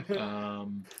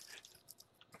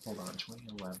 Hold on,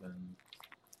 2011.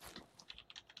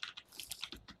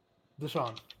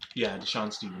 Deshaun. Yeah,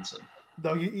 Deshaun Stevenson.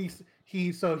 Though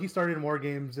he started more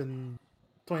games in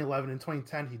 2011. In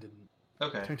 2010 he didn't.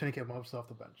 Okay. 2010 he came off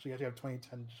the bench. So you guys have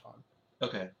 2010 Deshaun.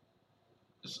 Okay.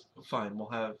 Fine, we'll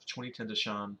have 2010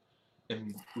 Deshaun.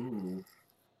 And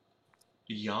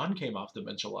Jan came off the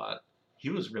bench a lot. He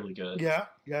was really good. Yeah,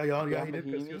 he did.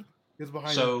 He was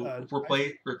behind. So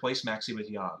replace Maxi with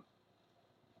Jan.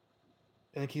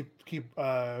 And keep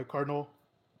Cardinal.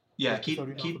 Yeah,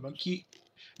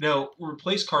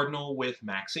 replace Cardinal with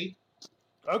Maxi.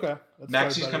 Okay.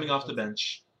 Maxi's coming off the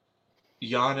bench.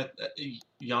 Jan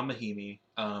Mahimi,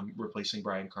 replacing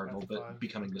Brian Cardinal, but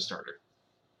becoming the starter.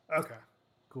 Okay,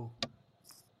 cool.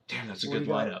 Damn, that's a good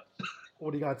lineup.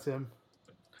 What do you got, Tim?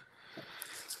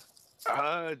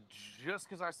 Just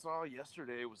because I saw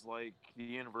yesterday was like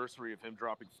the anniversary of him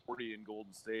dropping 40 in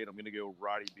Golden State, I'm gonna go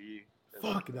Roddy B.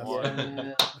 Fuck, that's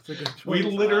a good choice. We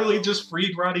literally just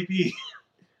freed Roddy B.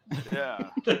 Yeah.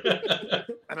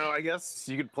 I know. I guess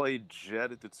you could play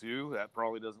Jet at the 2. That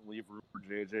probably doesn't leave room for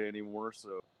JJ anymore.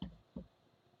 So,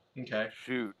 okay.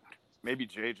 Shoot, maybe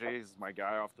JJ is my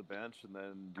guy off the bench, and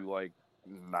then do like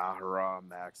Nahara,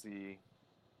 Maxi.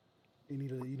 You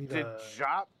need Did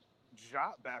Jop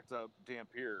backed up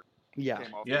Dampier? Yeah.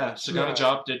 Sagana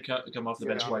Jop did come off the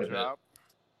bench quite a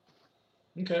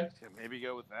bit. Okay. Yeah, maybe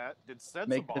go with that. Did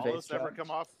Sensabalos ever come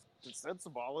off? Did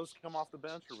Sensabalos come off the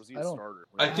bench, or was he a starter?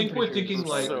 I think we're thinking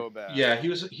like, so bad. Yeah, he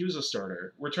was a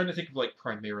starter. We're trying to think of like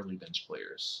primarily bench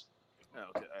players.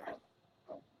 Okay.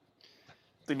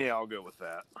 Then yeah, I'll go with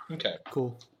that. Okay.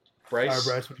 Cool. Bryce? All right,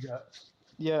 Bryce, what you got?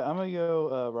 Yeah, I'm gonna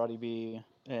go Roddy B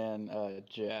and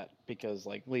Jet because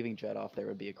like leaving Jet off there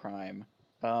would be a crime.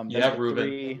 Yeah, Ruben.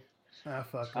 3,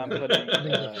 Fuck. I'm putting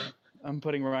I'm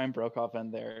putting Ryan Brokoff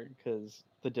in there because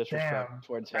the disrespect Damn.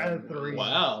 towards At him 3.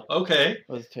 Wow. Okay.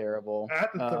 was terrible. At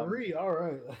the 3, all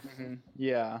right.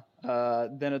 Yeah.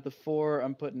 Then at the 4,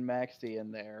 I'm putting Maxi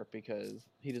in there because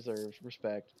he deserves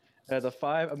respect. At the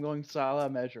 5, I'm going Salah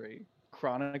Mejri,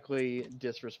 chronically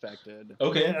disrespected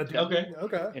Okay. Yeah, Okay.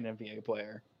 Okay. an NBA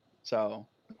player. So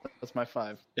that's my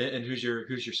 5. And who's your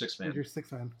sixth Who's man? your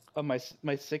 6 man? Oh, my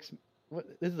 6. What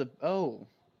this is a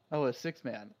a 6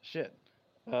 man. Shit.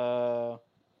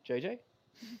 JJ.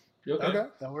 Okay. Okay,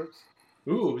 that works.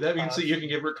 Ooh, that means that you can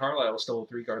give Rick Carlisle still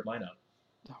a 3-guard lineup.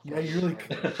 Yeah, you really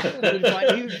could.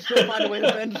 He would still find a way to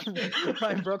bench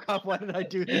Ryan Brokoff. Why did I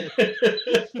do this?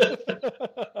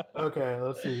 Okay,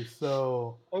 let's see.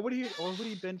 So Or would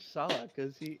he bench Salah?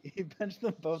 Because he benched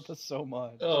them both so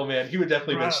much. Oh man, he would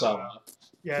definitely Right. bench Salah.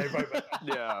 yeah, you're right.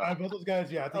 Yeah. Both those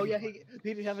guys. Yeah. I think Oh yeah, he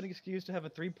didn't have an excuse to have a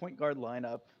 3-point guard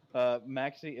lineup.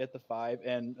 Maxi at the 5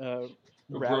 and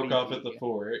Rowdy Broke off at the D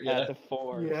 4. at Yeah, the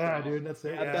 4. Yeah, so- dude, that's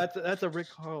it. Yeah, Yeah. that's a Rick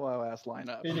Carlisle ass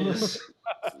lineup. it is.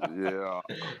 Yeah.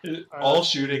 All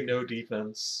shooting, no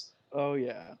defense. Oh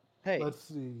yeah. Hey, Let's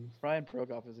see. Ryan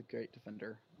Brokoff is a great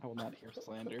defender. I will not hear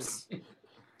slanders.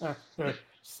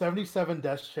 77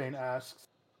 Death Chain asks,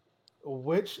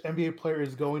 which NBA player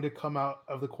is going to come out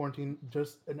of the quarantine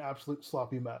just an absolute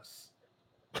sloppy mess?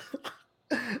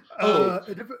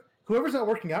 Whoever's not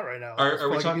working out right now. Are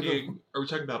we Like, either- talking? Are we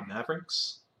talking about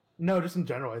Mavericks? No, just in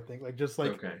general. I think just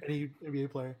like Okay. any NBA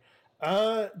player.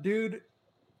 Dude.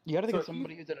 You got to think of So-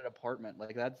 somebody who's in an apartment.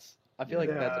 Like that's. I feel like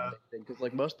that's Yeah. a big thing because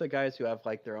like most of the guys who have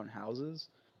like their own houses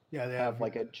Yeah, they have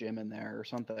like a gym in there or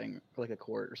something, or like a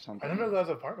court or something. I don't know if that's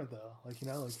an apartment though. Like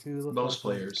like who the Most fuck-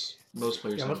 players Yeah, have most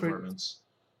players- apartments.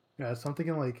 Yeah, so I'm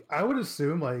thinking like I would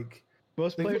assume like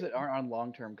Most Think- players that aren't on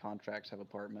long-term contracts have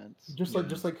apartments. just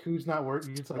like who's not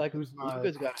working. Just Like who's not.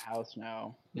 Luka's got a house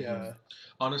now. Yeah.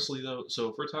 Honestly, though, so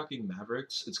if we're talking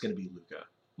Mavericks, it's going to be Luka.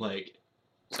 Like,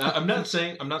 I'm not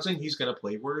saying he's going to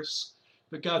play worse,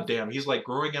 but goddamn, he's like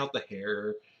growing out the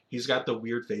hair. He's got the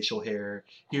weird facial hair.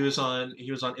 He was on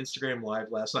Instagram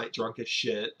Live last night, drunk as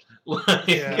shit. Like,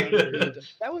 Yeah, dude.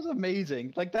 That was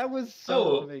amazing. Like that was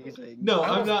so Oh, amazing. no, I I'm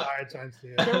almost not. died trying to see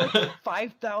it. There were like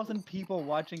 5,000 people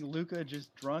watching Luka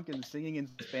just drunk and singing in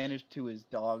Spanish to his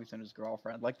dogs and his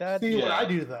girlfriend. Like that. See, when Yeah. I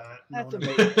do that. That's no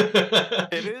one-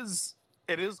 amazing.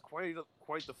 It is quite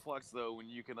the flex though when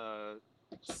you can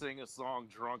sing a song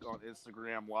drunk on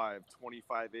Instagram Live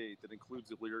 25/8 that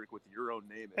includes a lyric with your own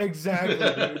name in it. Exactly,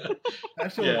 dude.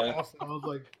 That shit Yeah. was awesome. I was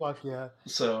like, fuck yeah.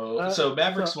 So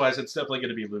Mavericks wise, it's definitely going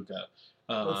to be Luka.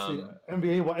 Let's see.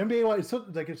 NBA wise,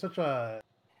 it's such a.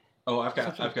 Oh, I've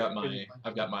got Such a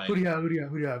my Who do you have? Who do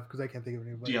you have? Because I can't think of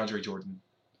anybody. DeAndre Jordan.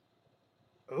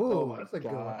 Oh, my that's a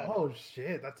good one. God. Oh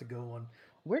shit, that's a good one.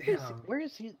 Where Damn.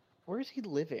 is he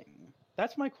living?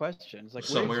 That's my question. It's like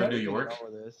Somewhere where in is New he York? with all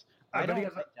of this? I bet he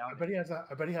don't- has. doubt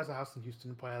I bet he has a house in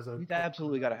Houston. Probably has a. He's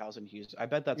absolutely got a house in Houston. I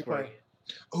bet that's He where. probably-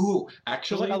 Oh, Because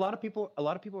actually, like a lot of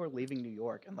people are leaving New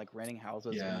York and like renting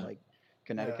houses Yeah. in like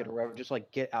Connecticut Yeah. or wherever, just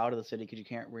like get out of the city because you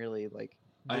can't really like.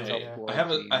 I have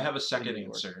self-quarantine a in second New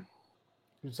York. answer.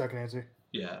 Your second answer.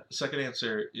 Yeah, the second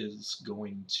answer is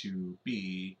going to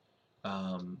be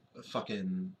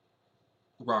fucking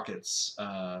Rockets.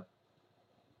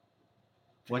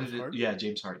 What James did it? Harden? Yeah,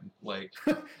 James Harden. Like,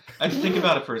 I had to think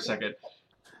about it for a second.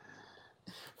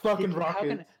 Fucking How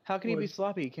Rockets. how can he be Would-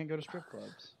 sloppy? He can't go to strip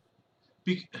clubs.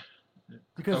 Be-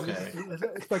 Because Okay.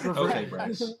 it's like reverse. Okay,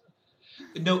 Bryce.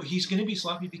 No, he's going to be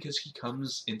sloppy because he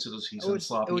comes into the season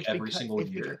sloppy every single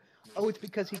year. It's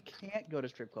because he can't go to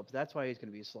strip clubs. That's why he's going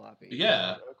to be sloppy.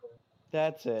 Yeah,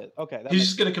 That's it. Okay. That he's makes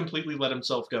just going to completely let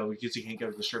himself go because he can't go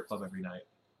to the strip club every night.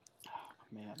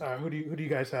 man. All right, who do you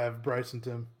guys have? Bryce and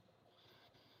Tim.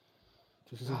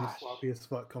 This is gonna be Gosh. sloppy as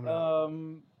fuck coming out.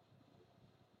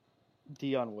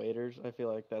 Dion Waiters. I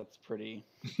feel like that's pretty.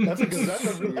 That's a good. That's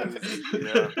a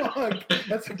Yeah. fuck.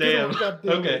 That's a Damn. good one. God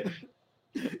damn Okay.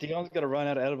 it. Dion's gonna run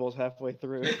out of edibles halfway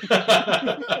through.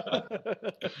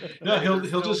 No, he'll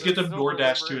Still- just get them still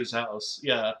DoorDash to delivering. his house.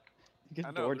 Yeah, Get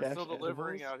I know they're DoorDash still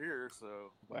delivering edibles? out here,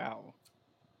 so Wow.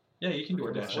 yeah, you can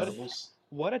DoorDash What- edibles.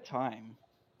 What a time.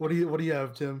 What do you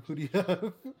have, Tim? Who do you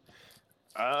have?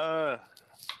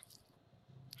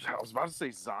 I was about to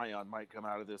say Zion might come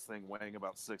out of this thing weighing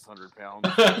about 600 pounds.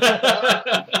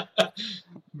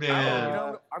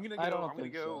 Man, I'm gonna I go. don't I'm gonna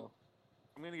think go. so.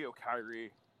 I'm gonna go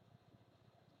Kyrie.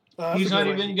 That's he's a not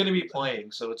good one. even going to be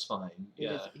playing, so it's fine. He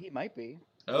Yeah. is- He might be.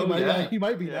 Oh he might, yeah. he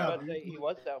might be Yeah, now. But he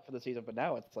was out for the season, but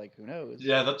now it's like who knows?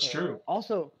 Yeah, that's true.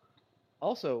 Also,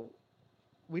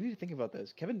 we need to think about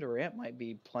this. Kevin Durant might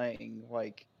be playing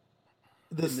like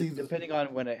This season. depending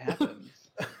on when it happens.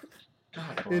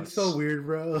 God It's so weird,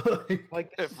 bro.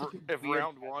 Like If weird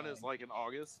round one is timeline. like in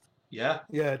August, Yeah,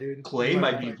 yeah, dude. Clay You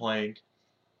might be find- playing.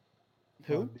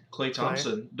 Who? Clay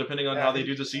Thompson, depending on Yeah, how they he-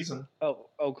 do the season. Oh,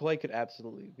 Clay could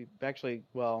absolutely be. Actually,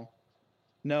 well,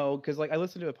 no, because like I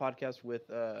listened to a podcast with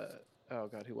oh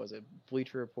god, who was it?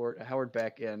 Bleacher Report, Howard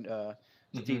Beck, and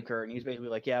Steve Kerr, and he's basically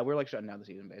like, yeah, we're like shutting down the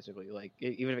season, basically. Like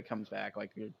even if it comes back,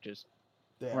 like we're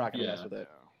not gonna mess Yeah. with it.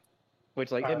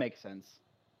 Which like it Alright. makes sense.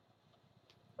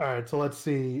 All right, so let's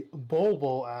see.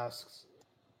 Bull asks,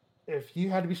 if you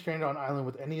had to be stranded on an island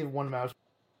with any one mouse,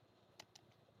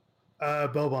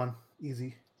 Bobon,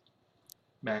 easy.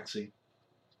 Maxi.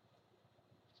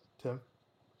 Tim.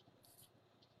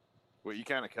 well, you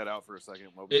kind of cut out for a second.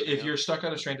 What was it If again? you're stuck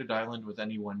on a stranded island with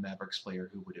any one Mavericks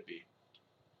player, who would it be?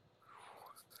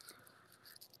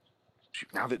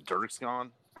 Shoot, now that Dirk's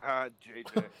gone,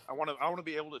 JJ, I want to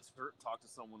be able to talk to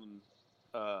someone and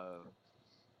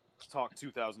talk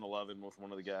 2011 with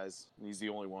one of the guys. And he's the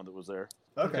only one that was there.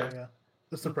 Okay, Okay. yeah.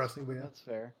 That's depressing, but yeah. That's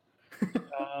fair.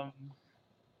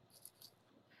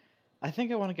 I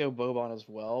think I want to go Bobon as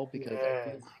well because I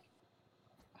think Yes.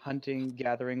 hunting,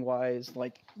 gathering wise,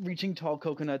 like reaching tall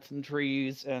coconuts and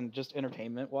trees, and just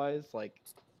entertainment wise, like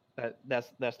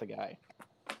that's the guy.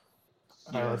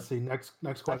 All right, let's see. Next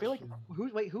question. I feel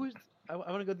like who's I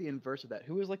want to go the inverse of that.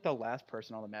 Who is like the last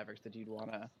person on the Mavericks that you'd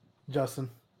want to? Justin.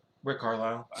 Rick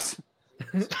Carlisle.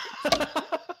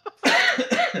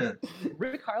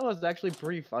 Rick Carlisle is actually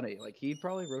pretty funny. Like he'd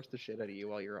probably roast the shit out of you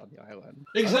while you're on the island.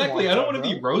 Exactly. I don't want to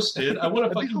be roasted. I want to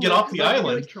That'd be fucking cool. get off the Like, you're,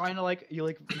 island. like, trying to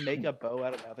you make a bow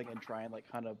out of nothing and try and like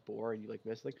hunt a boar and you like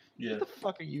miss. Like Yeah. what the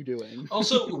fuck are you doing?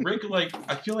 Also, Rick, like,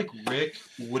 I feel like Rick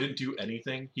wouldn't do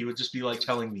anything. He would just be like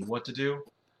telling me what to do.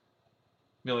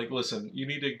 Be like, listen, you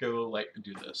need to go like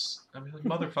do this. I mean, like,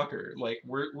 motherfucker, like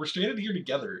we're stranded here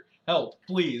together. Help,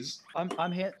 please. I'm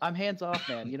hands off,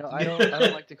 man. You know I don't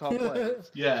like to call plays.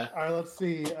 Yeah. All right, let's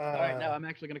see. All right, now I'm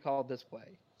actually gonna call this play.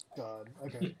 God.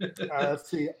 Okay. All right, let's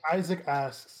see. Isaac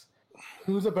asks,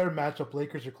 who's a better matchup,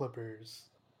 Lakers or Clippers?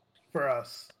 For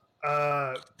us.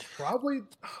 Probably.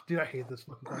 Dude, I hate this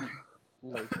fucking question.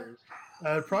 Lakers.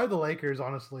 Probably the Lakers,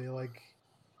 honestly. Like,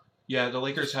 Yeah, the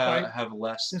Lakers Despite- have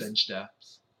less Just- bench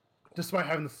depth. despite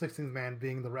having the 16th man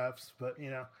being the refs, but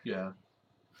you know, Yeah.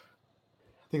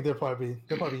 I think they'll probably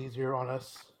be easier on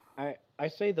us. I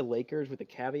say the Lakers with the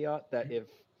caveat that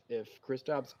if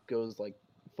Kristaps goes like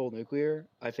full nuclear,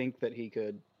 I think that he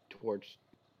could torch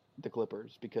the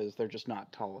Clippers because they're just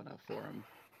not tall enough for him.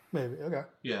 Maybe. Okay.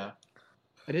 Yeah.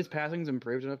 And his passing's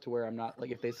improved enough to where I'm not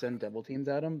like if they send double teams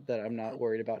at him that I'm not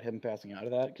worried about him passing out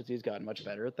of that because he's gotten much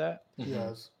better at that. He Mhm.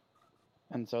 does.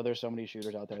 And so there's so many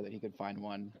shooters out there that he could find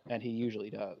one, and he usually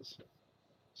does.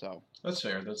 So That's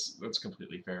fair. That's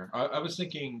completely fair. I was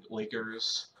thinking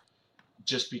Lakers,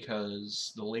 just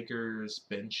because the Lakers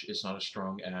bench is not as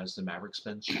strong as the Mavericks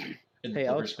bench, and the Hey, Clippers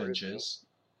Alex bench Caruso. is.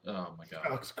 Oh my god.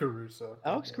 Alex Caruso.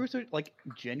 Alex Caruso like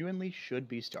genuinely should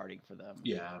be starting for them.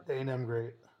 Yeah. A&M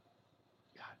great.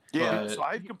 Yeah, But- so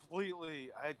I had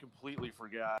completely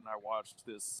forgotten. I watched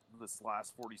this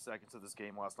last 40 seconds of this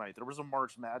game last night. There was a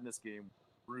March Madness game.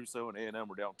 Russo and A&M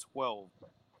were down 12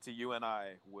 to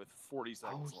UNI with 40 Oh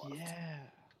seconds left. yeah.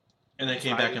 And they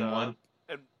came Tied back it and up, won.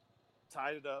 and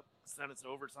tied it up, sent it to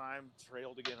overtime,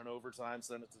 trailed again in overtime,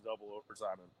 sent it to double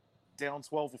overtime, and down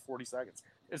 12 with 40 seconds.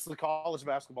 It's the college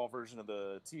basketball version of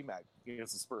the T-Mac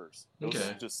against the Spurs. It was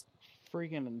Okay. just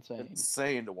Freaking insane.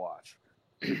 insane to watch.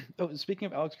 Oh, speaking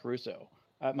of Alex Caruso,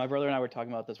 my brother and I were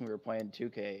talking about this when we were playing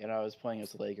 2K, and I was playing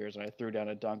as the Lakers, and I threw down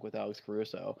a dunk with Alex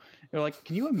Caruso. You're like,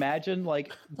 can you imagine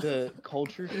like the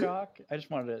culture shock? I just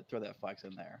wanted to throw that flex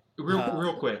in there.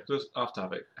 Real quick, just off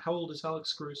topic. How old is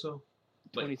Alex Caruso?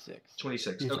 Like, 26.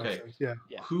 26. He's Okay. 26, yeah.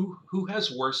 Yeah. Who has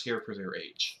worse hair for their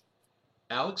age?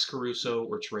 Alex Caruso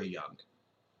or Trey Young?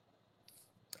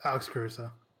 Alex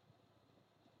Caruso.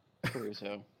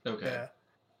 Caruso. Okay. Yeah.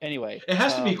 Anyway, It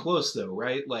has to be close though,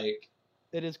 right? Like,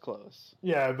 it is close,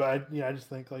 Yeah, but I just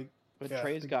think like but Yeah.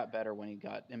 Trey's got better when he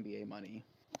got NBA money.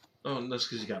 oh, and that's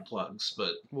because you got plugs,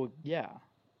 but. Well, yeah,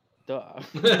 duh.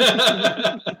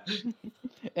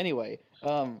 Anyway,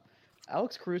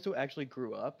 Alex Caruso actually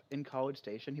grew up in College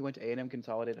Station. He went to A&M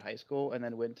Consolidated High School and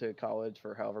then went to college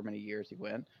for however many years he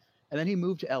went. And then he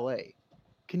moved to LA.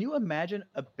 Can you imagine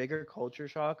a bigger culture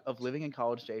shock of living in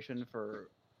College Station for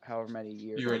however many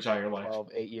years? Your entire life.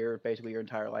 12, 8 years, basically your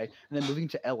entire life. And then moving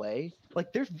to LA?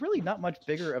 Like, there's really not much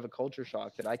bigger of a culture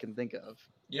shock that I can think of.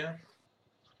 Yeah.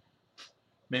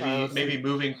 Maybe let's maybe see.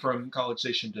 moving from College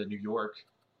Station to New York.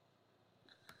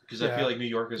 Because I Yeah. feel like New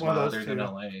York is One of those milder than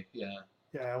two. LA. Yeah.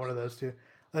 Yeah, one of those two.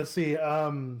 Let's see.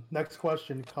 Next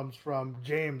question comes from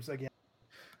James again.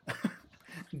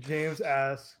 James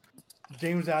asks,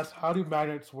 how do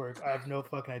magnets work? I have no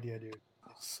fucking idea, dude.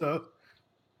 So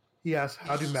he asks,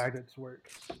 how do magnets work?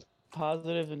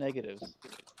 Positives and negatives,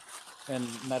 and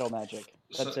metal magic.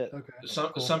 That's it. Okay. Cool.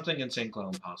 Cool. Something Insane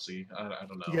Clown Posse. I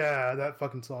don't know. Yeah, that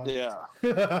fucking song. Yeah.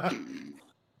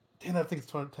 Damn, that thing's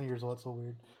 10 years old. That's so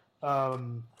weird.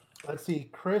 Let's see.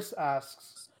 Chris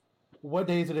asks, what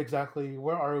day is it exactly?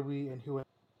 Where are we? And who in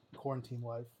quarantine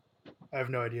life? I have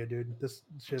no idea, dude. This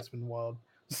shit's been wild.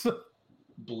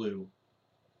 Blue.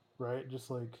 Right? Just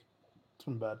like, it's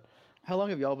been bad. How long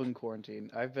have y'all been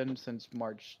quarantined? I've been since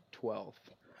March 12th.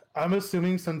 I'm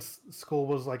assuming since school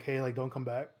was like, hey, like, don't come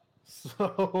back.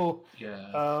 So,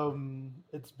 Yeah.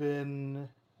 it's been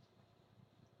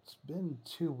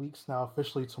 2 weeks now,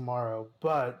 officially tomorrow.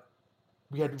 But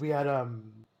we had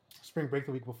spring break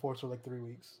the week before, so like 3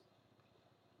 weeks.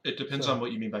 It depends So- on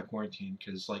what you mean by quarantine,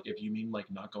 because like if you mean like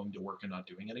not going to work and not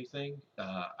doing anything,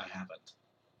 I haven't.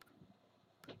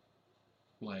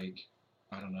 Like,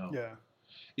 I don't know. Yeah.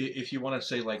 If you want to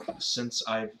say like since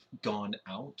I've gone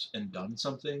out and done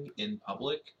something in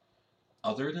public,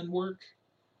 other than work,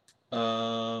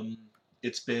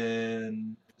 it's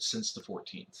been since the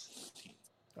 14th.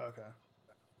 Okay.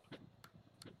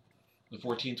 The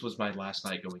 14th was my last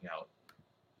night going out.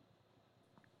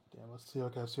 Damn, let's see.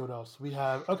 Okay, let's see what else we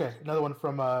have. Okay, another one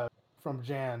from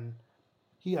Jan.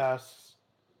 He asks,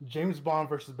 James Bond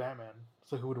versus Batman.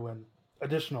 So who would win?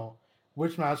 Additional,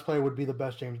 which match player would be the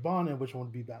best James Bond, and which one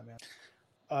would be Batman?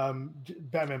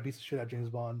 Batman beats the shit out of James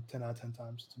Bond 10 out of 10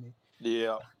 times to me.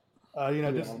 Yeah.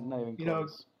 Just not even you know,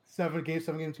 close. 7 games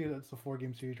series. That's a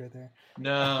 4-game series right there.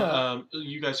 No,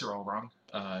 you guys are all wrong.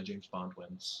 James Bond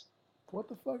wins. What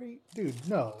the fuck are you, dude?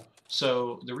 No.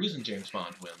 So the reason James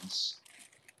Bond wins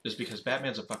is because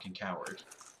Batman's a fucking coward,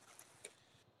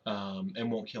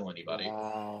 and won't kill anybody.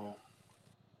 Wow.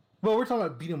 Well, we're talking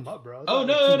about beat him up, bro. Oh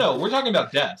no! We're talking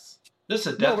about death. This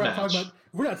is a death we're match.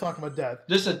 we're not talking about death.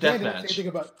 This is a death Jan didn't say match. anything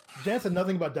about. Jan said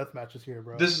nothing about death matches here,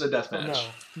 bro. This is a death Oh, match.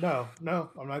 no,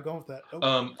 I'm not going with that.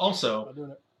 Nope, Also, not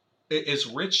doing it. as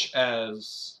rich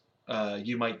as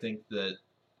you might think that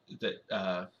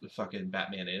fucking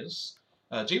Batman is,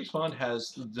 James Bond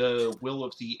has the will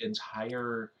of the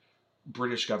entire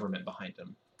British government behind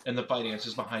him, and the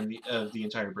finances behind the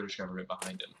entire British government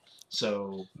behind him.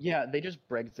 So Yeah, they just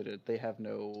Brexited. They have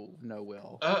no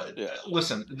will.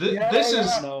 listen, Yeah, this yeah.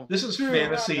 is No. this is Dude,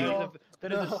 fantasy. no.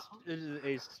 That No. is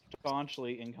a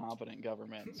staunchly incompetent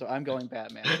government. So I'm going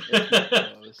Batman. It's not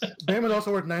close. Batman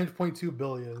also worth 9.2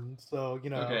 billion, so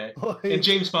Okay. like, And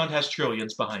James Bond has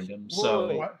trillions behind him. So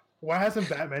Whoa. why hasn't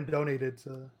Batman donated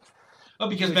to?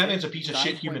 because Wait, Batman's a piece of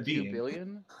shit human 9.2 being.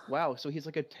 billion? Wow, so he's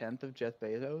like a tenth of Jeff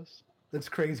Bezos. That's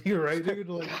crazy, right, dude?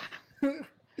 Like,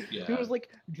 Yeah. He was like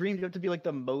dreamed up to be like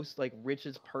the most like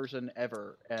richest person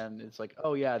ever, and it's like,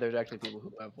 oh yeah, there's actually people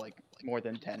who have like more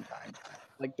than 10 times.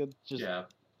 Like that's just Yeah.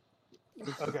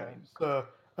 it's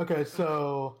okay,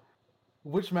 so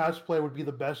which match play would be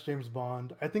the best James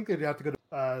Bond? I think they'd have to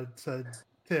go to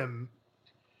Tim.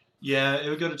 Yeah, it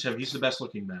would go to Tim. He's the best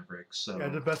looking Maverick. So Yeah,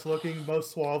 the best looking,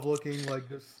 most suave looking, like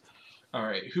just. all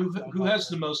right, who has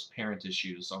the most parent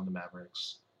issues on the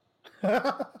Mavericks?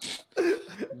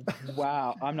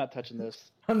 Wow, I'm not touching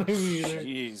this. I don't know either.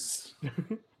 Jeez.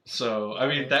 So I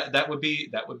mean that would be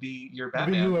your It'd be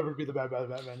Batman. whoever would be the bad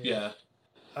Batman. Yeah.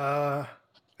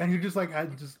 And you just like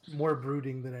had just more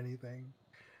brooding than anything.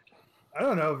 I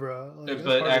don't know, bro. Like, that's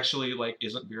But hard. actually like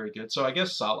isn't very good. So I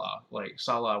guess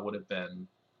Salah would have been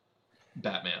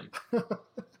Batman.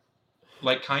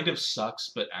 Like kind of sucks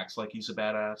but acts like he's a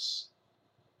badass.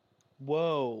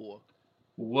 Whoa,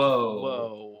 Whoa.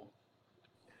 whoa.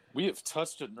 We have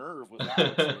touched a nerve with I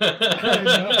that.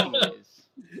 know.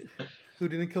 Jeez. Who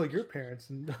didn't kill your parents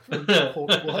in cold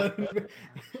blood?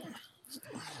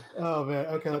 Oh man.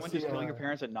 Okay, Someone let's see. just killing your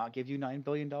parents and not give you $9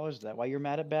 billion? Is that why you're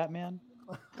mad at Batman?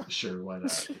 Sure, why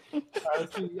not?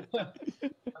 Let's see.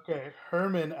 Okay,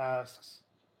 Herman asks,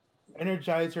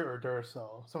 Energizer or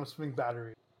Duracell? Someone swing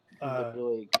battery.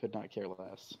 Literally could not care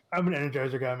less. I'm an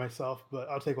Energizer guy myself, but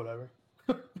I'll take whatever.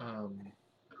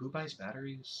 Who buys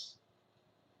batteries?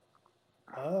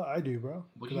 I do, bro.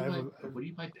 What do you 'Cause buy? What do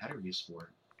you buy batteries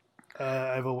for?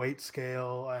 I have a weight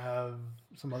scale. I have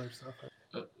some other stuff.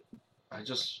 I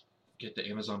just get the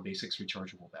Amazon Basics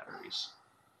rechargeable batteries.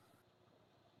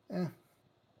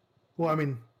 Well, I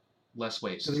mean, Less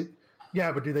waste. do they,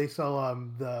 yeah, but do they sell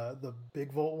the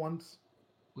big volt ones?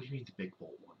 What do you mean the big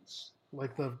bolt ones?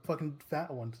 Like the fucking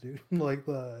fat ones, dude. Like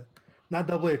the not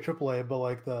AA or AAA, but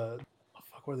like the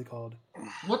fuck, what are they called?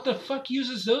 What the fuck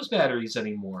uses those batteries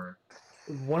anymore?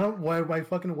 One of my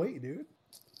fucking weight, dude.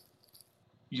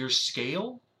 Your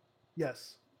scale?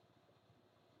 Yes.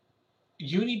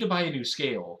 You need to buy a new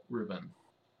scale, Ruben.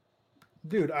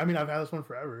 Dude, I mean, I've had this one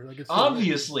forever. Like, it's so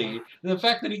Obviously, the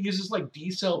fact that it uses like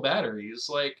D-cell batteries,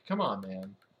 like, come on,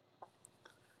 man.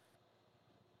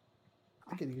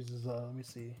 I think it uses. Let me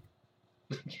see.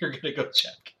 You're gonna go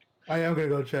check. I am gonna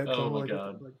go check. 'cause Oh I'm my like,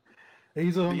 God. it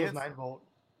uses one of The those ans- 9-volt.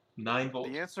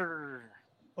 9-volt. The answer.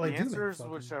 Oh, I The do answer make is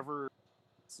fucking- whichever.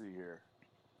 Let's see here.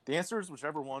 The answer is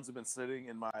whichever ones have been sitting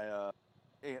in my aunt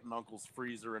and uncle's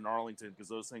freezer in Arlington, because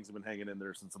those things have been hanging in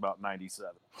there since about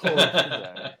 '97. Holy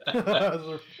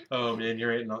Yeah. Oh man,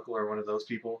 your aunt and uncle are one of those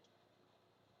people.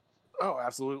 Oh,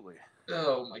 absolutely.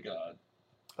 Oh my God.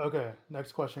 Okay,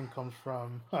 next question comes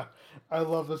from. I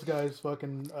love this guy's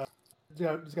fucking.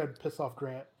 This guy pissed off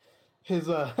Grant. His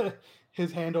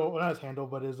his handle, well, not his handle,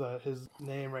 but his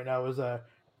name right now is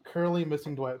Curly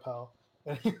Missing Dwight Powell.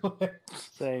 Anyway,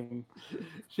 Same.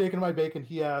 shaking my bacon.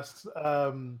 He asks,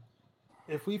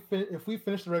 if we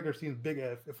finish the regular season, big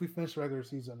if we finish the regular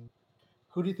season,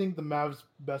 who do you think the Mavs'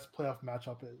 best playoff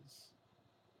matchup is?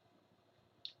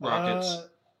 Rockets.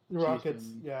 The Rockets,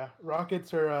 Houston. yeah.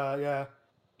 Rockets are, yeah.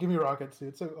 Give me Rockets,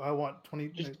 dude. So I want 20.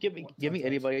 Just give me Suns.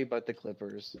 anybody but the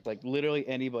Clippers. Like literally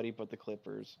anybody but the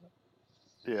Clippers.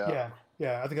 Yeah.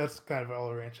 Yeah. I think that's kind of all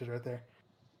our answers right there.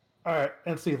 All right,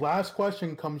 and see. Last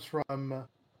question comes from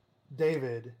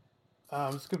David.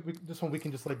 This one we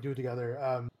can just like do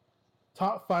together.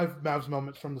 Top 5 Mavs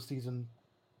moments from the season.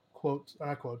 Quotes,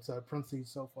 not quotes. Parentheses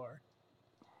so far.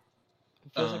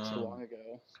 It feels like so long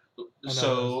ago.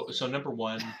 So number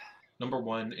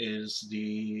one is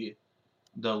the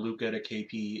Luka to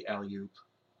KP alley oop.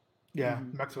 Yeah,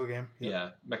 Mhm. Mexico game. Yep. Yeah,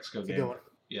 Mexico It's a good game. one.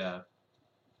 Yeah.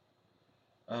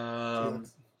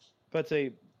 But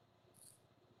say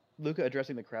Luca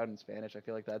addressing the crowd in Spanish. I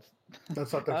feel like that's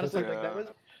That's up there. honestly Yeah. like that was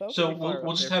So pretty far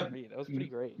we'll up just there for have me. That was pretty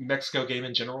great. Mexico game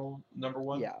in general, number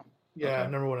one. Yeah. Yeah,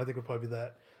 Okay. number 1 I think would probably be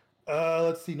that.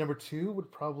 Let's see. Number 2 would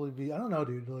probably be, I don't know,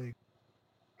 dude. Like,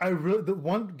 the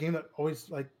one game that always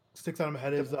like sticks out in my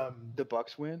head is The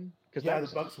Bucks win because yeah, the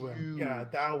Bucks win. Yeah,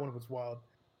 that one was wild.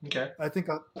 Okay. I think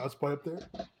I'll probably up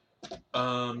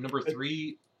there. Number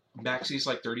 3, Maxi's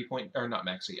like 30-point, or not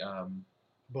Maxi.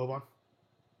 Boban.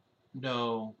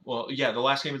 No. Well, yeah, the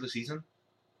last game of the season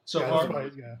so yeah, far. that's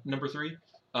right, yeah. Number 3.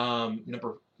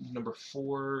 Number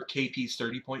 4, KP's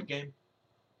 30-point game.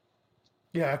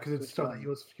 Yeah, because it's Which still one? he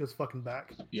was fucking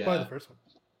back. Yeah. Probably the first one.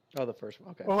 Oh, the first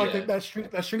one. Okay. Or I Yeah. think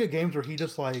that string of games where he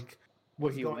just like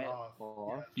was He going went off.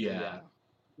 off. Yeah.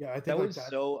 Yeah, I think That like was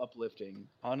that's- so uplifting.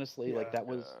 Honestly, like Yeah. that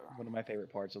was one of my favorite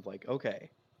parts of like, okay,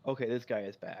 this guy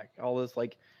is back. All this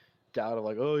like doubt of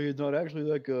like, oh, he's not actually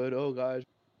that good. Oh gosh.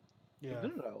 Yeah.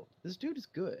 No. This dude is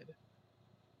good.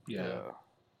 Yeah.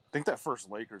 I think that first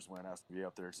Lakers win has to be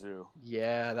up there too.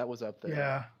 Yeah, that was up there.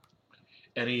 Yeah.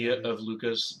 Any of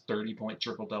Luka's 30-point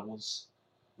triple doubles?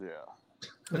 Yeah.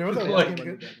 There was that Like- one game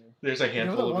against, There's a You know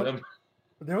handful the of one- them.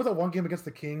 there was that one game against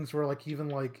the Kings where like even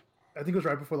like I think it was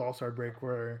right before the All-Star break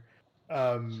where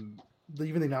even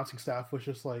the announcing staff was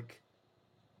just like,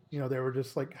 they were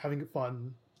just like having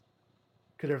fun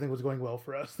because everything was going well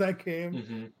for us that game.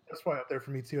 Hmm. That's why up there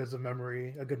for me too as a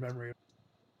good memory.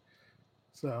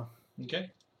 So Okay.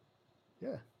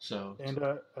 yeah, So and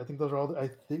I think those are all.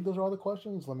 The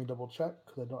questions. Let me double check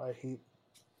because I hate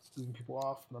leaving people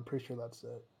off, but I'm pretty sure that's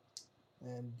it.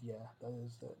 And yeah, that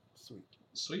is it. Sweet.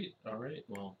 sweet. All right.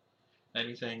 Well,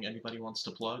 anything anybody wants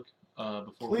to plug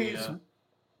before Please. we?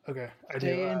 Okay, I do.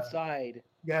 Stay inside.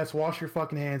 Yes, wash your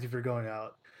fucking hands if you're going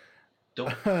out.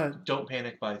 Don't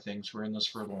panic by things. We're in this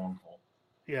for the long haul.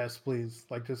 Yes, please.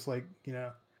 Like, just like,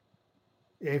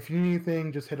 if you need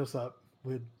anything, just hit us up.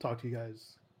 We'd talk to you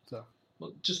guys. So,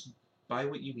 Well, just buy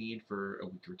what you need for a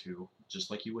week or two,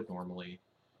 just like you would normally.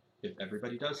 If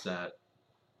everybody does that,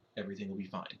 everything will be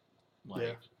fine. Like,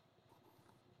 Yeah.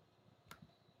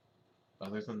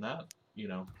 other than that,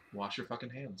 wash your fucking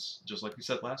hands, just like we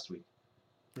said last week.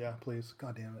 yeah, please.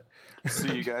 God damn it.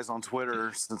 See you guys on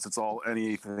Twitter since it's all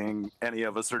anything any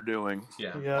of us are doing.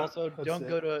 Yeah. Yeah. Also, that's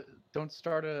it. don't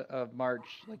start a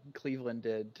march like Cleveland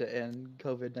did to end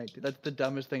COVID-19. That's the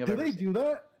dumbest thing I've Did ever they seen. do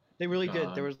that? They really did.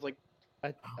 God. There was like,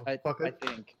 I Fuck it.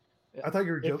 think. I thought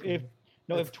you were joking.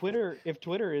 If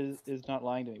Twitter is not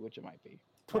lying to me, which it might be.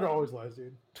 Twitter always lies,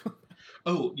 dude.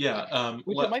 Oh yeah.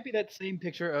 Which it might be that same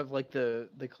picture of like the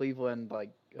Cleveland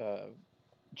like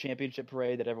championship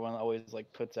parade that everyone always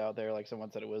like puts out there. Like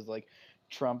someone said it was like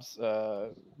Trump's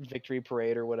victory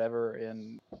parade or whatever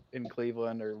in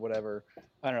Cleveland or whatever.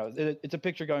 I don't know. It's a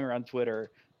picture going around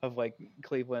Twitter of like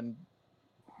Cleveland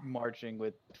marching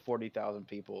with 40,000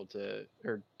 people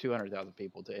or 200,000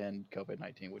 people to end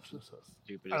COVID-19, which is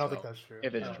stupid. I as don't think hell, that's true.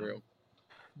 if it's No. true.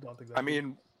 Don't think that's I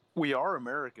mean, We are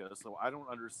America, so I don't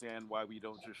understand why we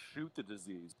don't just shoot the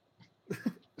disease.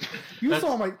 You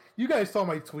guys saw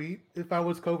my tweet. If I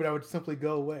was COVID, I would simply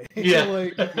go away. Yeah.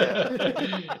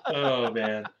 Yeah. Oh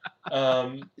man.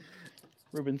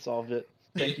 Ruben solved it.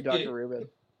 Thank you, Dr. Ruben.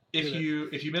 If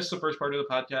you missed the first part of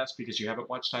the podcast because you haven't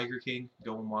watched Tiger King,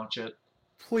 go and watch it.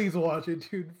 Please watch it,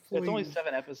 dude. Please. It's only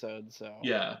 7 episodes, so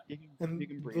Yeah. you And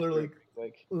can breathe literally- through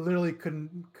it quick. Literally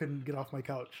couldn't get off my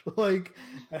couch. Like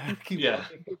I had to keep Yeah.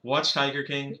 watching. Watch Tiger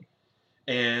King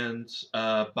and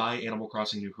buy Animal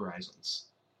Crossing New Horizons.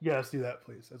 Yes, do that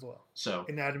please as well. So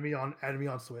Anatomy on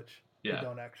Switch. Yeah. We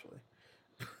don't actually.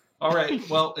 all right.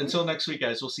 Well, until next week,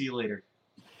 guys. We'll see you later.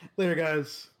 Later,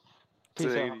 guys.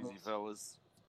 Peace Take out. it easy, fellas.